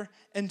 there,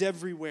 and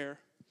everywhere.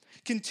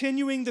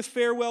 Continuing the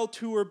farewell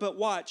tour, but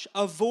watch,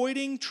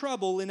 avoiding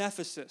trouble in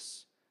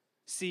Ephesus.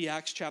 See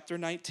Acts chapter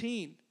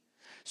 19.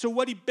 So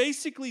what he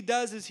basically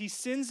does is he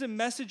sends a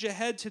message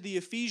ahead to the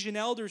Ephesian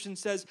elders and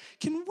says,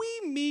 can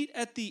we meet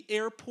at the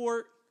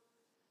airport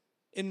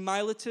in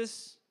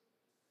Miletus?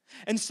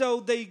 And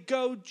so they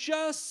go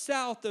just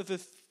south of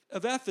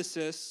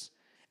Ephesus,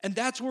 and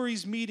that's where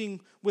he's meeting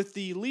with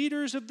the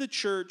leaders of the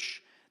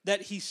church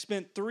that he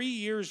spent 3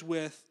 years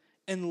with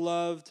and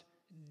loved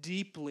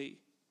deeply.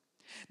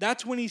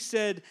 That's when he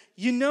said,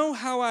 you know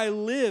how I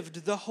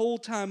lived the whole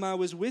time I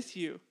was with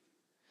you.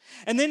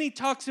 And then he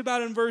talks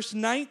about in verse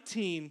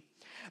 19,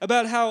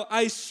 about how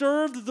I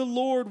served the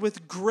Lord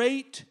with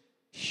great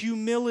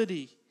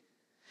humility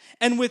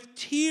and with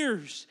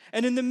tears,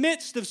 and in the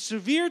midst of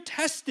severe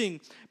testing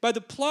by the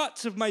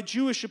plots of my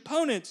Jewish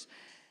opponents.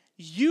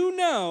 You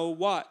know,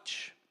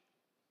 watch,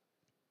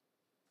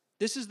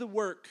 this is the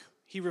work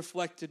he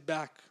reflected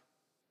back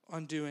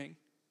on doing.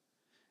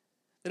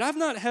 That I've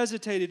not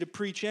hesitated to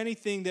preach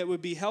anything that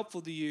would be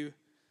helpful to you,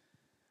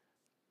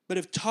 but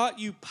have taught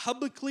you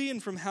publicly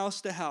and from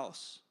house to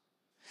house.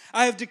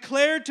 I have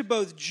declared to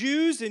both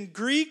Jews and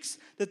Greeks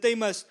that they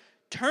must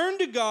turn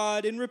to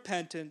God in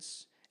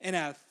repentance and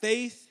have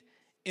faith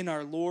in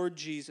our Lord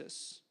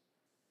Jesus.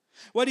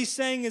 What he's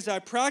saying is I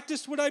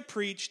practiced what I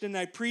preached, and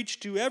I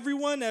preached to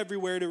everyone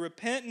everywhere to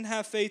repent and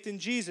have faith in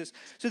Jesus.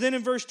 So then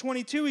in verse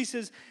 22 he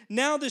says,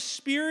 now the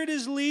Spirit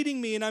is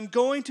leading me and I'm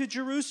going to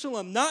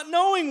Jerusalem, not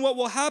knowing what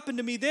will happen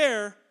to me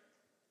there.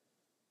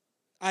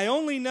 I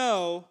only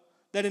know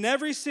that in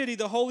every city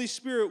the Holy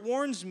Spirit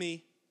warns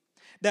me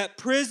that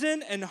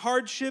prison and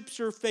hardships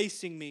are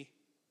facing me.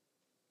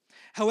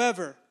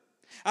 However,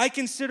 I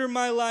consider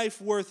my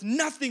life worth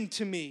nothing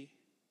to me.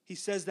 He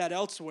says that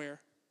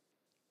elsewhere.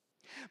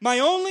 My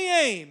only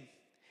aim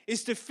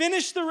is to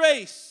finish the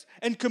race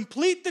and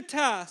complete the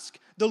task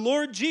the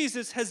Lord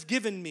Jesus has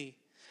given me.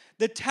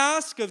 The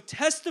task of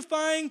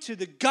testifying to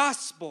the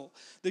gospel,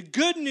 the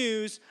good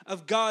news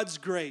of God's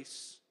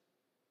grace.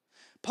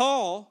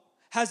 Paul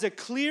has a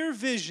clear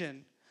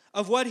vision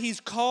of what he's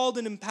called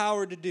and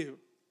empowered to do.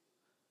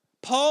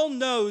 Paul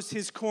knows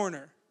his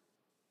corner.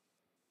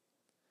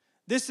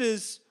 This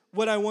is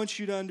what I want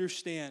you to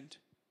understand.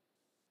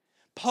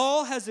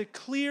 Paul has a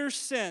clear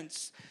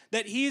sense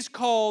that he's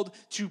called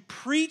to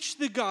preach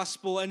the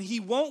gospel, and he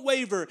won't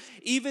waver,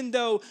 even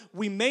though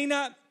we may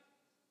not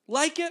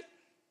like it.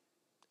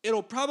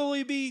 It'll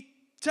probably be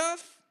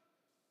tough,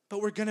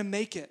 but we're going to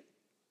make it.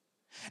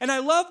 And I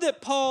love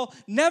that Paul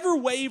never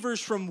wavers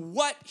from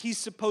what he's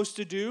supposed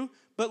to do,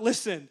 but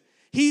listen,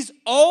 he's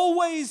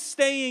always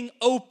staying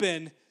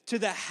open to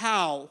the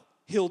how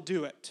he'll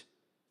do it.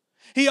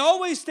 He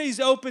always stays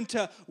open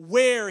to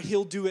where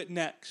he'll do it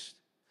next.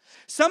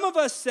 Some of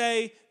us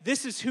say,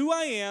 this is who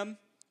I am,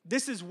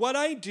 this is what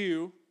I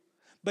do,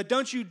 but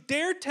don't you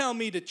dare tell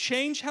me to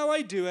change how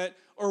I do it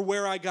or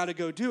where I got to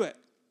go do it.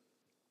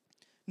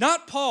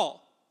 Not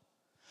Paul.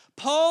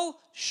 Paul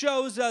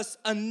shows us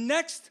a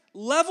next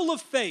level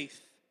of faith.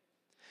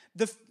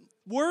 The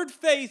word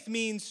faith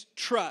means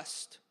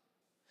trust.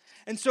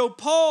 And so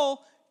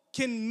Paul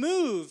can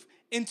move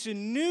into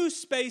new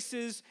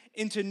spaces,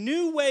 into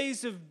new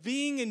ways of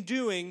being and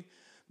doing,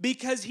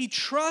 because he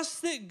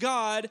trusts that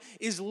God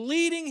is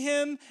leading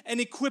him and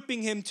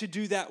equipping him to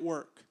do that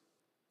work.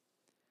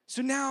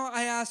 So now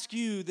I ask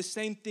you the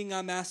same thing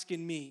I'm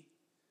asking me.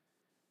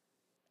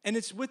 And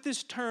it's with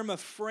this term of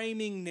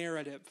framing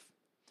narrative.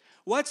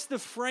 What's the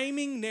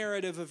framing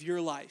narrative of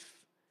your life?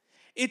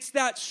 It's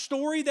that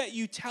story that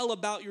you tell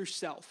about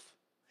yourself.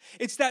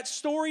 It's that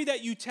story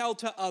that you tell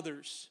to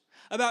others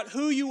about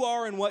who you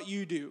are and what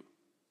you do.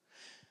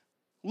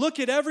 Look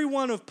at every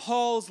one of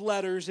Paul's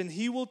letters and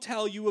he will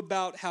tell you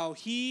about how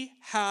he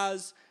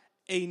has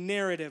a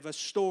narrative, a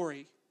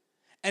story.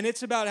 And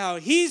it's about how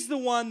he's the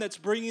one that's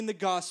bringing the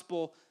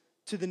gospel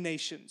to the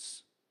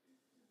nations,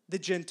 the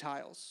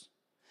Gentiles.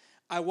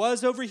 I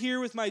was over here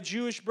with my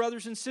Jewish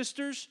brothers and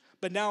sisters,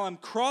 but now I'm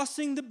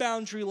crossing the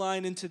boundary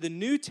line into the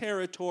new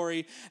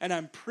territory, and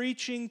I'm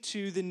preaching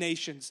to the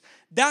nations.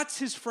 That's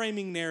his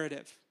framing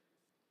narrative.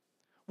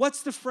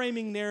 What's the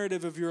framing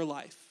narrative of your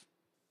life?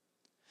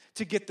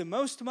 To get the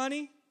most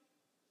money?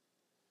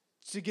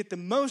 To get the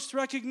most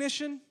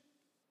recognition?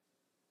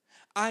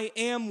 I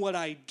am what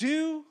I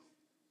do?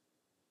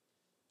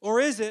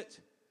 Or is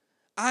it,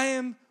 I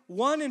am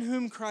one in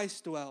whom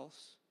Christ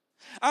dwells?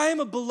 I am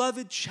a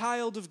beloved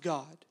child of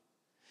God.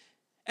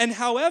 And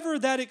however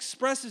that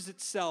expresses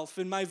itself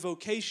in my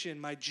vocation,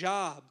 my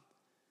job,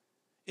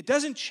 it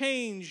doesn't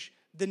change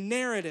the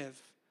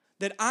narrative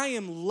that I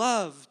am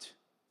loved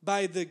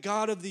by the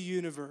God of the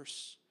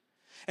universe.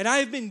 And I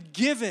have been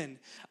given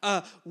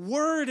a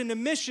word and a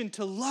mission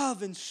to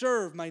love and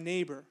serve my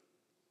neighbor.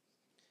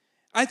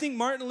 I think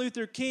Martin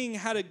Luther King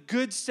had a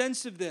good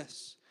sense of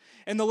this.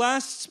 In the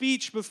last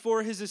speech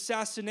before his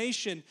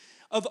assassination,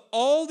 of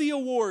all the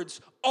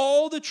awards,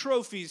 all the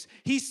trophies,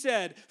 he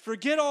said,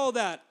 forget all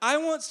that. I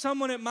want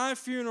someone at my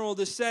funeral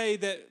to say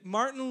that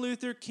Martin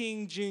Luther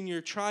King Jr.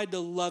 tried to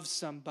love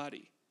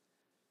somebody.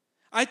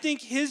 I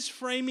think his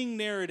framing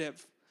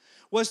narrative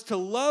was to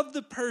love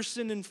the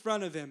person in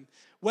front of him,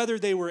 whether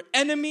they were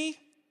enemy,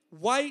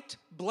 white,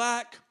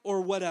 black,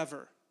 or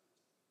whatever.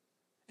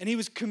 And he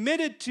was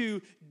committed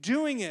to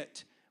doing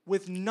it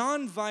with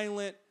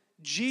nonviolent,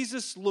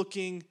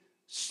 Jesus-looking,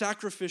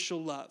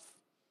 sacrificial love.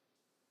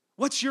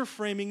 What's your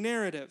framing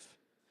narrative?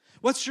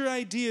 What's your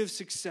idea of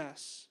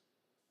success?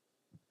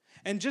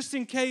 And just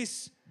in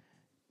case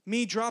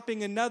me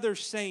dropping another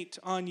saint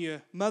on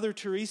you, Mother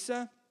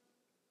Teresa,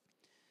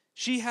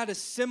 she had a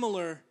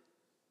similar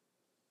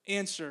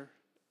answer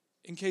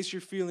in case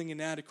you're feeling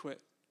inadequate.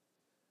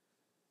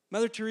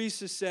 Mother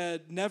Teresa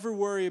said, never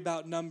worry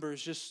about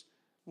numbers, just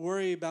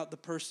worry about the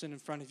person in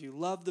front of you.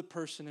 Love the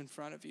person in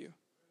front of you.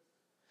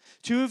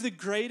 Two of the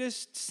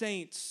greatest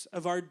saints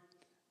of our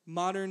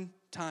modern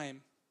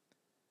time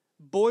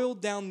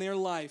boiled down their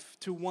life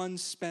to one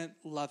spent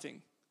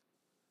loving.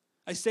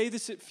 I say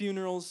this at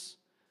funerals.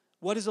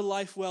 What is a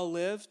life well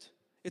lived?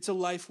 It's a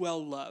life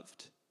well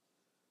loved.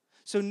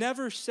 So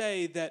never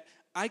say that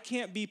I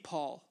can't be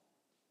Paul.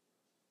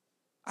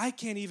 I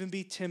can't even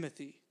be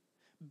Timothy.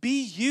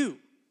 Be you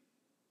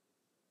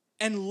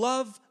and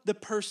love the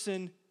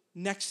person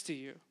next to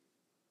you.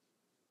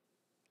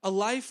 A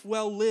life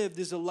well lived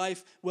is a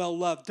life well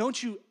loved.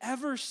 Don't you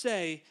ever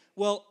say,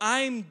 well,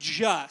 I'm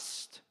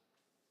just.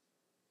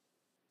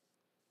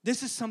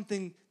 This is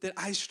something that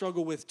I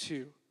struggle with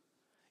too.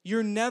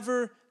 You're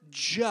never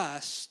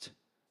just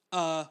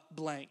a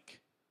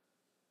blank.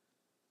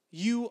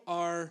 You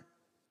are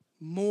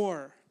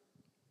more.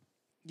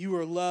 You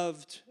are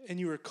loved and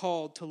you are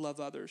called to love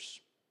others.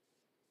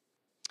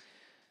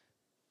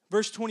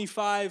 Verse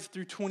 25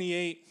 through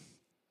 28,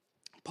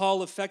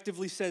 Paul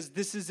effectively says,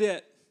 this is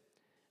it.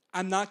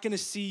 I'm not going to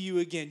see you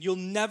again. You'll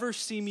never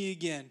see me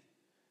again.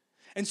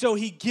 And so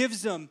he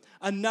gives them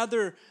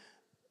another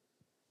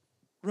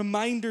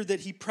reminder that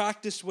he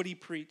practiced what he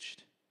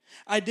preached.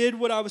 I did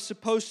what I was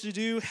supposed to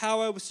do,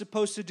 how I was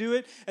supposed to do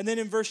it. And then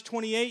in verse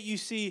 28, you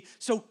see,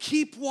 so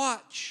keep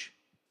watch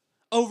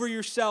over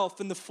yourself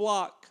and the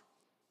flock,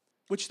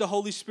 which the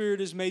Holy Spirit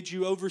has made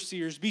you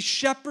overseers. Be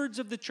shepherds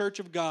of the church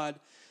of God,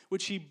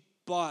 which he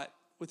bought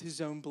with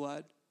his own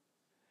blood.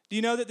 Do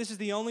you know that this is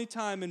the only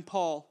time in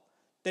Paul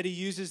that he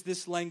uses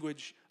this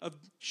language of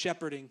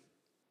shepherding?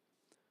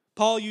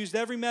 Paul used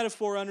every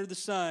metaphor under the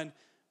sun,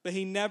 but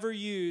he never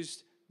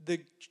used the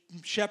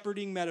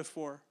shepherding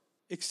metaphor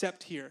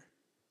except here.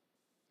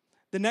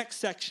 The next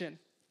section,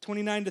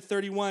 29 to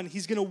 31,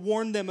 he's going to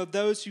warn them of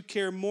those who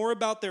care more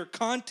about their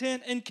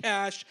content and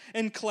cash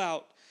and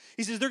clout.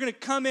 He says they're going to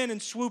come in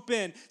and swoop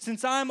in.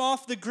 Since I'm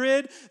off the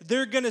grid,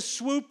 they're going to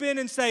swoop in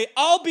and say,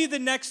 I'll be the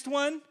next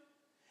one.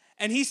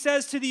 And he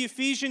says to the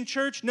Ephesian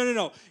church,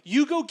 no.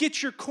 You go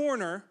get your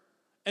corner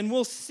and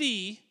we'll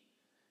see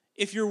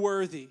if you're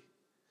worthy.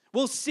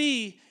 We'll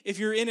see if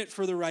you're in it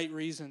for the right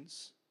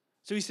reasons.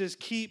 So he says,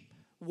 keep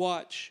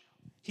watch.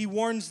 He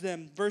warns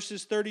them,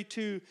 verses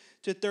 32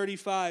 to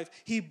 35.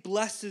 He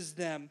blesses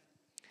them.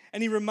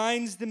 And he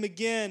reminds them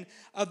again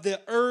of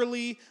the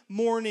early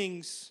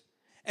mornings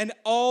and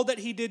all that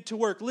he did to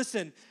work.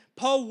 Listen,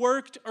 Paul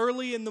worked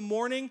early in the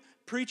morning,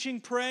 preaching,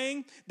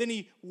 praying. Then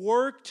he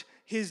worked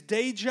his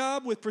day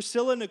job with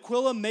Priscilla and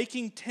Aquila,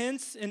 making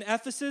tents in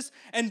Ephesus.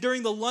 And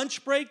during the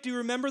lunch break, do you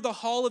remember the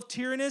Hall of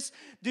Tyrannus?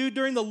 Dude,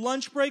 during the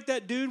lunch break,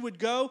 that dude would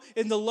go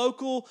in the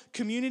local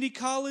community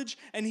college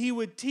and he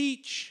would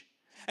teach.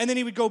 And then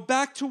he would go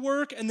back to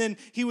work and then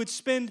he would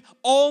spend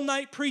all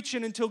night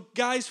preaching until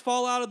guys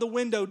fall out of the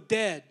window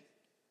dead.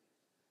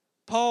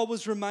 Paul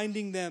was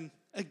reminding them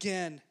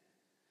again.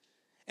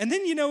 And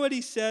then you know what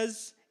he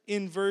says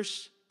in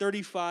verse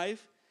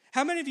 35?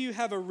 How many of you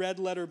have a red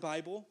letter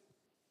Bible?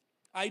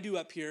 I do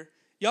up here.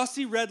 Y'all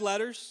see red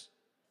letters?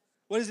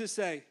 What does it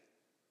say?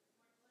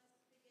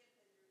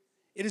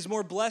 It is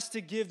more blessed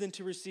to give than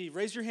to receive.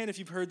 Raise your hand if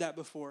you've heard that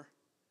before.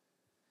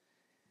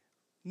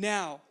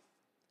 Now,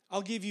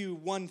 I'll give you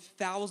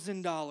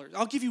 $1,000.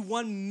 I'll give you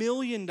 $1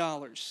 million.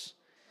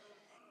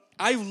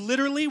 I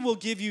literally will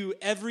give you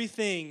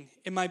everything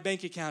in my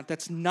bank account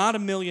that's not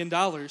 $1 million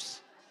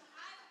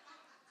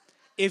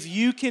if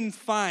you can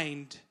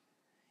find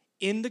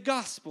in the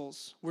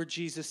Gospels where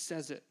Jesus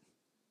says it.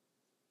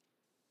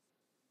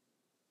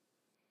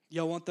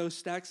 Y'all want those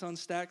stacks on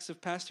stacks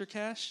of pastor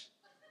cash?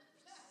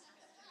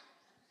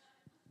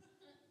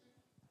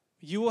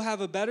 You will have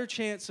a better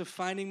chance of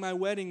finding my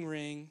wedding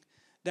ring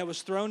that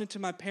was thrown into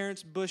my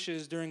parents'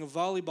 bushes during a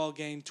volleyball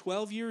game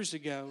 12 years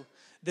ago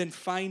than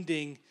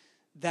finding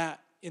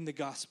that in the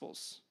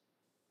Gospels.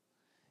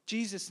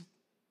 Jesus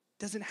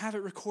doesn't have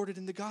it recorded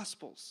in the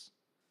Gospels.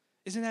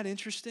 Isn't that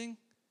interesting?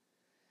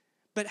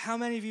 But how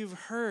many of you have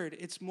heard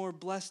it's more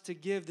blessed to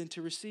give than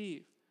to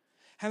receive?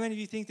 How many of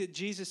you think that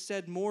Jesus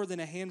said more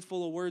than a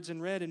handful of words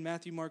in red in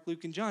Matthew, Mark,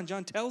 Luke, and John?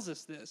 John tells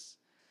us this.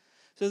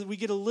 So that we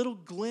get a little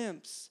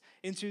glimpse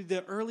into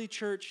the early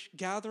church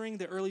gathering,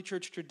 the early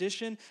church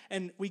tradition,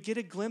 and we get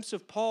a glimpse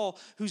of Paul,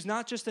 who's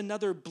not just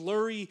another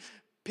blurry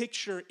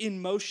picture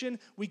in motion.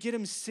 We get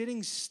him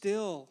sitting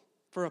still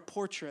for a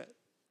portrait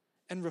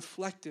and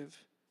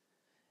reflective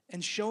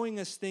and showing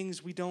us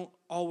things we don't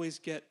always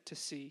get to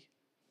see.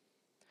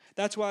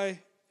 That's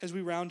why, as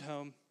we round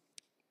home,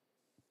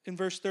 in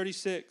verse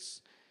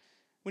 36,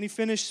 when he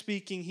finished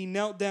speaking, he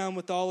knelt down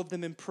with all of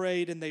them and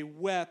prayed, and they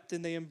wept,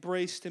 and they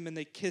embraced him, and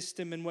they kissed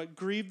him. And what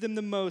grieved them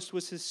the most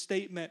was his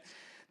statement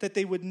that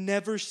they would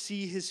never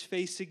see his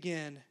face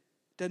again.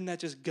 Doesn't that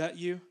just gut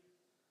you?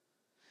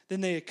 Then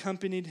they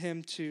accompanied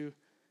him to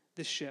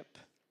the ship.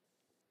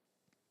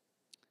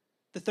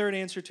 The third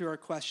answer to our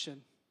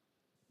question.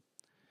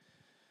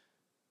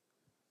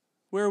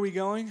 Where are we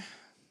going?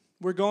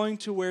 We're going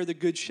to where the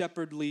Good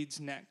Shepherd leads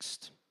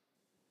next.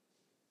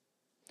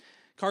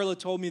 Carla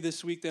told me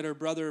this week that her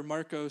brother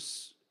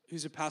Marcos,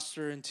 who's a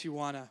pastor in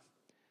Tijuana,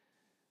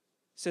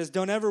 says,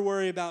 don't ever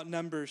worry about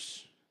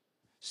numbers.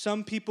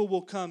 Some people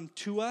will come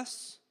to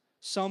us.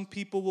 Some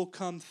people will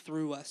come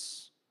through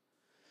us.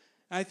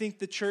 I think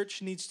the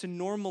church needs to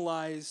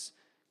normalize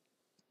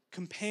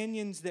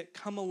companions that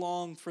come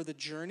along for the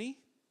journey.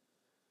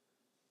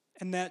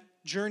 And that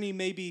journey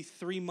may be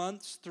 3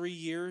 months, 3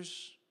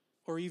 years,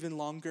 or even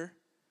longer.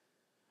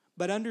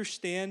 But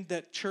understand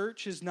that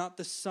church is not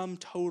the sum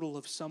total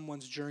of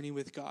someone's journey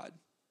with God.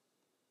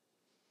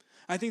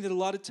 I think that a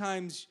lot of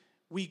times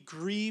we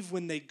grieve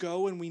when they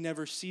go and we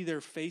never see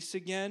their face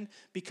again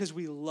because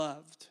we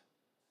loved.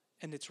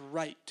 And it's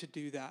right to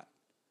do that.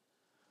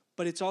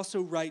 But it's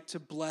also right to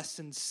bless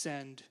and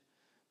send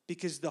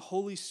because the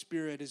Holy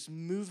Spirit is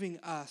moving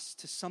us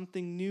to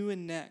something new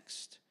and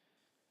next.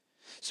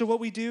 So what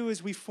we do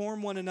is we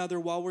form one another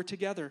while we're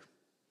together.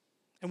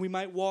 And we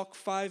might walk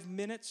 5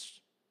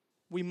 minutes.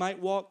 We might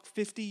walk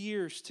 50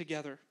 years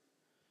together.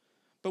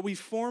 But we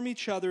form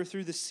each other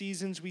through the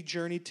seasons we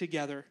journey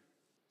together.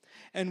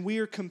 And we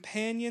are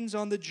companions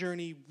on the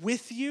journey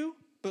with you.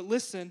 But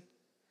listen,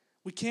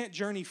 we can't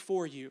journey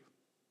for you.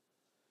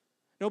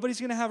 Nobody's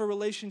going to have a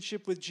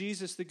relationship with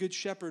Jesus, the Good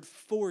Shepherd,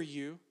 for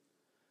you.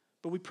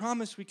 But we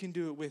promise we can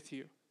do it with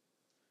you.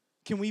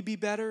 Can we be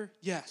better?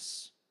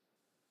 Yes.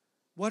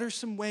 What are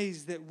some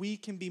ways that we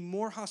can be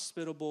more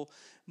hospitable,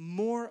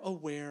 more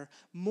aware,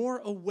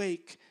 more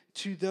awake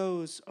to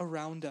those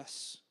around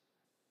us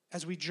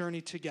as we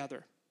journey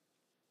together?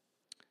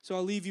 So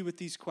I'll leave you with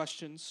these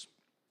questions.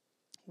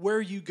 Where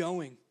are you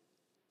going?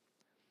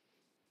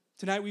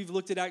 Tonight we've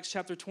looked at Acts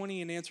chapter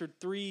 20 and answered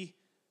 3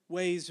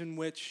 ways in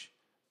which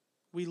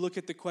we look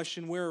at the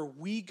question, where are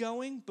we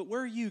going? But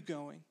where are you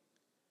going?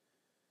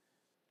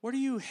 What are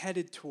you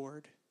headed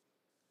toward?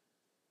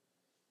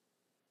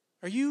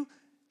 Are you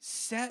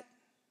set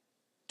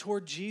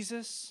toward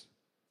Jesus?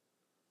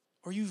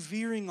 Or are you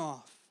veering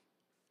off?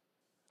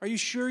 Are you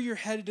sure you're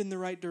headed in the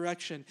right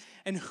direction?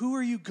 And who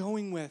are you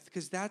going with?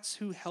 Because that's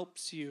who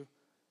helps you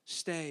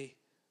stay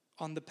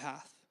on the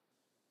path.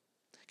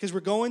 Because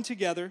we're going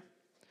together.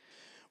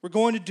 We're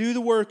going to do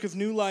the work of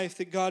new life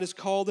that God has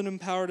called and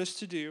empowered us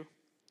to do.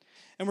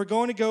 And we're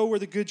going to go where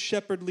the Good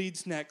Shepherd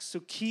leads next.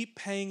 So keep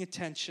paying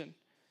attention.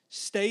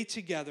 Stay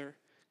together.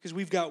 Because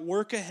we've got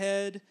work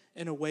ahead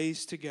and a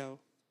ways to go.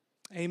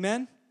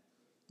 Amen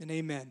and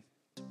amen.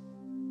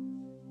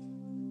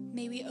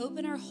 May we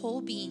open our whole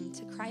being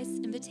to Christ's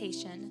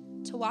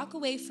invitation to walk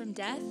away from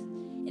death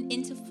and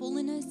into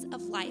fullness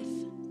of life,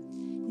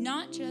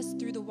 not just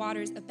through the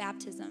waters of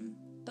baptism,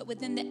 but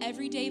within the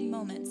everyday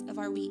moments of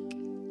our week.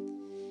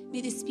 May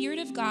the Spirit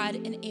of God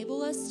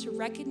enable us to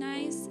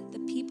recognize the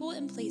people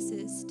and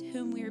places to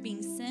whom we are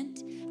being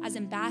sent as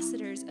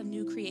ambassadors of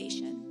new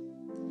creation.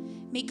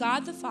 May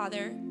God the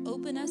Father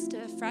open us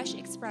to fresh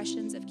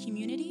expressions of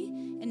community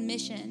and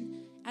mission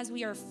as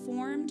we are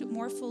formed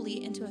more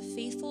fully into a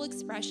faithful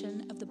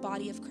expression of the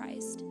body of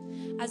Christ,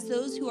 as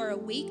those who are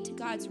awake to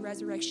God's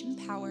resurrection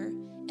power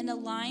and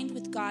aligned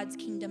with God's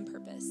kingdom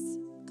purpose.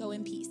 Go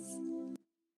in peace.